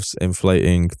involves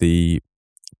inflating the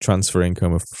transfer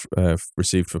income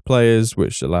received for players,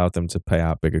 which allowed them to pay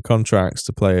out bigger contracts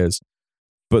to players.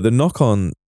 But the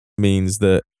knock-on means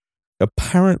that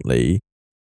apparently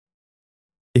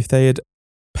if they had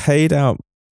paid out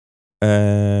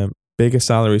bigger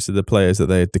salaries to the players that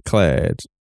they had declared,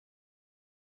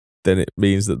 then it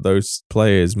means that those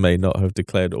players may not have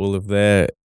declared all of their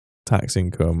tax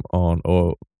income on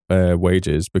or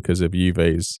wages because of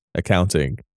Juve's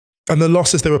accounting. And the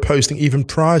losses they were posting even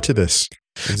prior to this.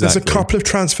 Exactly. There's a couple of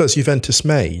transfers Juventus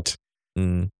made,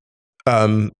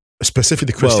 specifically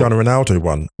the Cristiano Ronaldo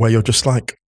one, where you're just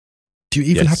like, do you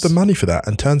even have the money for that?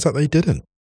 And turns out they didn't.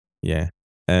 Yeah.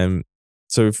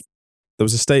 So there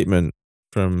was a statement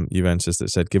from Juventus that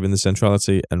said, given the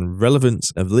centrality and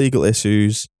relevance of legal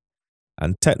issues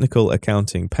and technical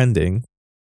accounting pending,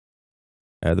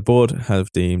 the board have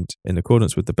deemed, in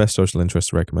accordance with the best social interest,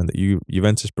 to recommend that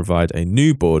Juventus provide a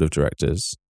new board of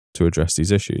directors to address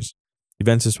these issues.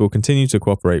 Juventus will continue to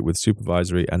cooperate with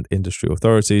supervisory and industry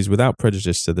authorities without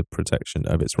prejudice to the protection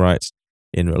of its rights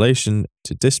in relation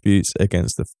to disputes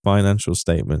against the financial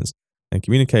statements and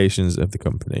communications of the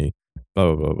company,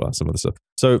 blah, blah, blah, blah, some other stuff.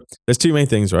 So there's two main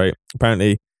things, right?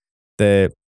 Apparently, they're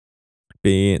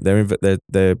being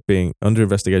under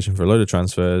investigation for a load of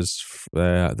transfers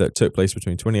that took place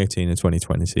between 2018 and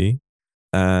 2020.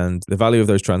 And the value of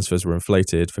those transfers were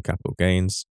inflated for capital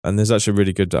gains. And there's actually a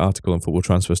really good article on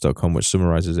footballtransfers.com which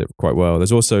summarizes it quite well.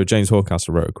 There's also James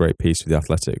Horncastle wrote a great piece for The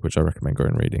Athletic, which I recommend going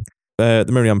and reading. The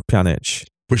Mirjam Pjanic.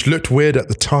 Which looked weird at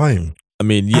the time. I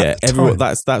mean, yeah, everyone.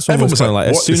 That's almost kind of like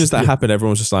as soon as that happened,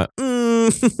 everyone was just like,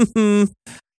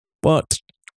 what?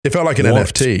 It felt like an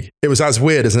NFT. It was as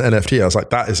weird as an NFT. I was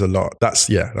like, that is a lot. That's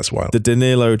wild. The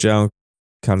Danilo João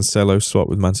Cancelo swap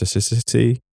with Manchester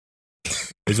City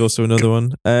is also another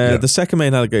one. The second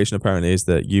main allegation apparently is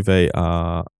that Juve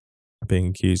are being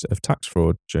accused of tax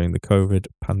fraud during the COVID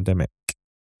pandemic.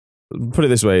 Put it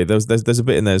this way, there's a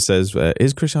bit in there that says,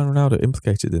 is Cristiano Ronaldo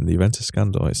implicated in the Juventus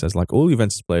scandal? It says, like all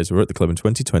Juventus players who were at the club in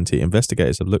 2020,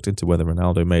 investigators have looked into whether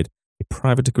Ronaldo made a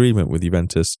private agreement with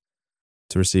Juventus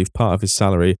to receive part of his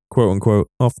salary, quote unquote,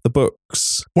 off the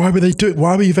books. Why were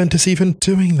Juventus even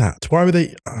doing that? Why were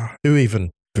they, who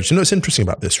even? But you know what's interesting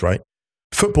about this, right?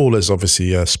 Football is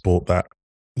obviously a sport that,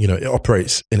 it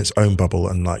operates in its own bubble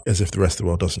and like as if the rest of the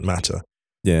world doesn't matter.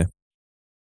 Yeah.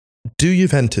 Do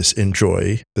Juventus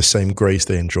enjoy the same grace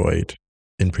they enjoyed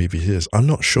in previous years? I'm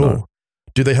not sure. No.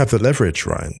 Do they have the leverage,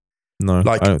 Ryan? No,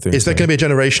 I don't think is there going to be a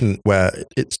generation where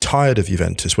it's tired of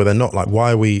Juventus, where they're not like,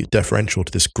 why are we deferential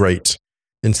to this great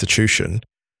institution?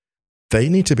 They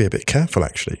need to be a bit careful,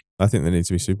 actually. I think they need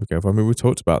to be super careful. I mean, we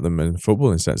talked about them in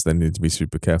football in sense they need to be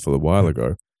super careful a while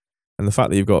ago. And the fact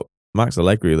that you've got Max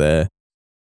Allegri there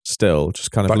still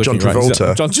just kind of like looking John Travolta.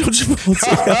 Right. John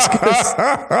Travolta.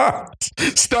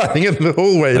 Standing in the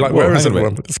hallway, like, where is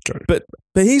everyone? But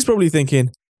he's probably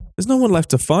thinking, there's no one left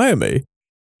to fire me.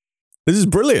 This is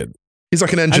brilliant. He's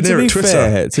like an engineer at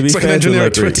Twitter. He's like an engineer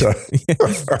at Twitter.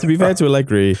 To be fair to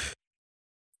Allegri,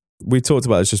 we talked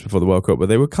about this just before the World Cup, but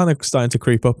they were kind of starting to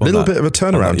creep up on a little bit of a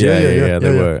turnaround. Yeah,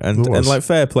 they were. And like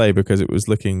fair play because it was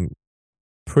looking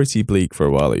pretty bleak for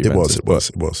a while at Juventus. It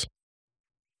was.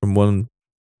 From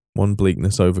one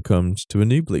bleakness overcomes to a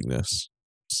new bleakness.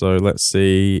 So let's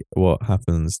see what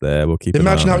happens there. We'll keep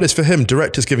imagine how it is for him.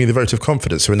 Directors giving the vote of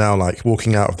confidence who are now like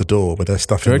walking out of the door with their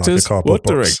stuff in like a cardboard box.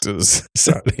 What directors?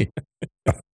 Exactly.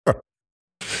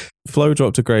 Flo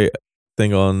dropped a great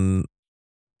thing on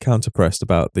Counterpressed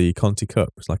about the Conti Cup.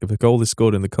 It's like if a goal is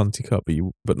scored in the Conti Cup,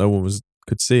 but no one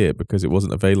could see it because it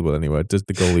wasn't available anywhere, does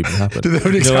the goal even happen? Like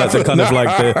the kind of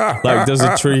like does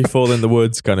a tree fall in the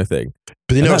woods kind of thing?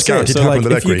 But it's guaranteed to happen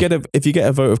with Allegri. If you get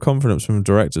a vote of confidence from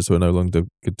directors who are no longer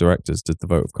good directors, does the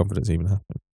vote of confidence even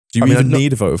happen? Do you even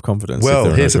need a vote of confidence?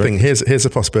 Well, here's the thing. Here's a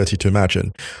possibility to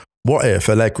imagine. What if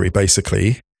Allegri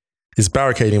basically is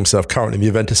barricading himself currently in the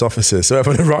Juventus offices, so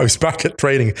everyone arrives back at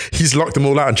training, he's locked them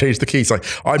all out and changed the keys. Like,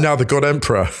 I'm now the God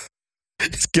Emperor.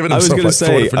 He's given himself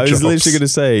I was literally going to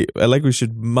say, Allegri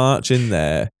should march in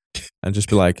there and just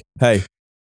be like, hey,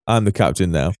 I'm the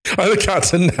captain now. I'm the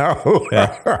captain now.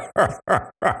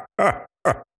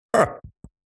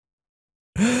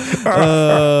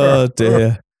 Oh,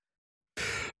 dear.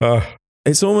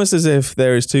 It's almost as if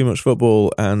there is too much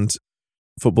football and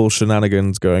football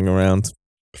shenanigans going around.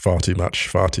 Far too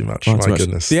much. My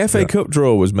goodness. The FA Cup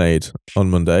draw was made on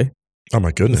Monday. Oh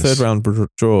my goodness. The third round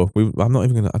draw. I'm not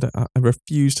even going to, I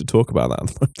refuse to talk about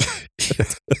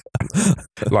that.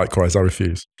 Likewise, I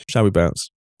refuse. Shall we bounce?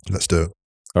 Let's do it.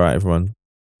 All right, everyone.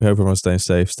 We hope everyone's staying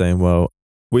safe, staying well.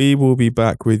 We will be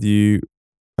back with you,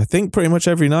 I think, pretty much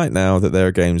every night now that there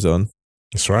are games on.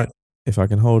 That's right. If I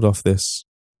can hold off this,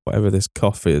 whatever this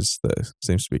cough is that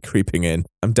seems to be creeping in.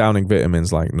 I'm downing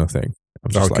vitamins like nothing.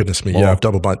 Goodness me. Yeah, I've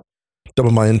doubled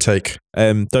Double my intake.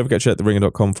 Don't forget to check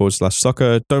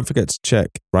theringer.com/soccer. Don't forget to check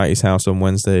Wrighty's House on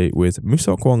Wednesday with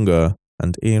Musa Okwonga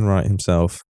and Ian Wright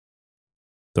himself.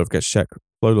 Don't forget to check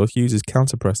Lola Hughes'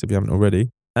 Counterpress if you haven't already.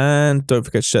 And don't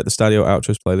forget to check the Stadio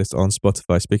Outros playlist on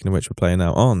Spotify. Speaking of which, we're playing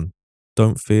now on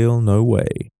Don't Feel No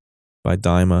Way by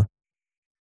Dimer.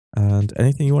 And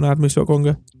anything you want to add, Musa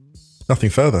Okwonga? Nothing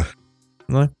further.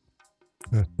 No?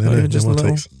 No, Just no a more little,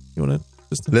 takes. you want to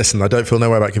just... Listen, I don't feel no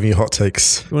way about giving you hot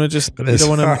takes. You want to just... You don't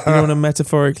want to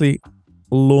metaphorically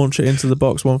launch it into the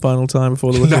box one final time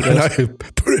before the whistle goes? No.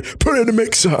 Put it in the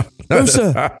mixer.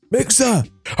 Musa! Mixer!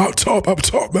 Up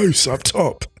top, Moose, up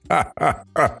top.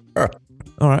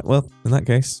 All right, well, in that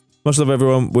case, much love,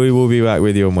 everyone. We will be back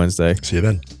with you on Wednesday. See you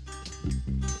then.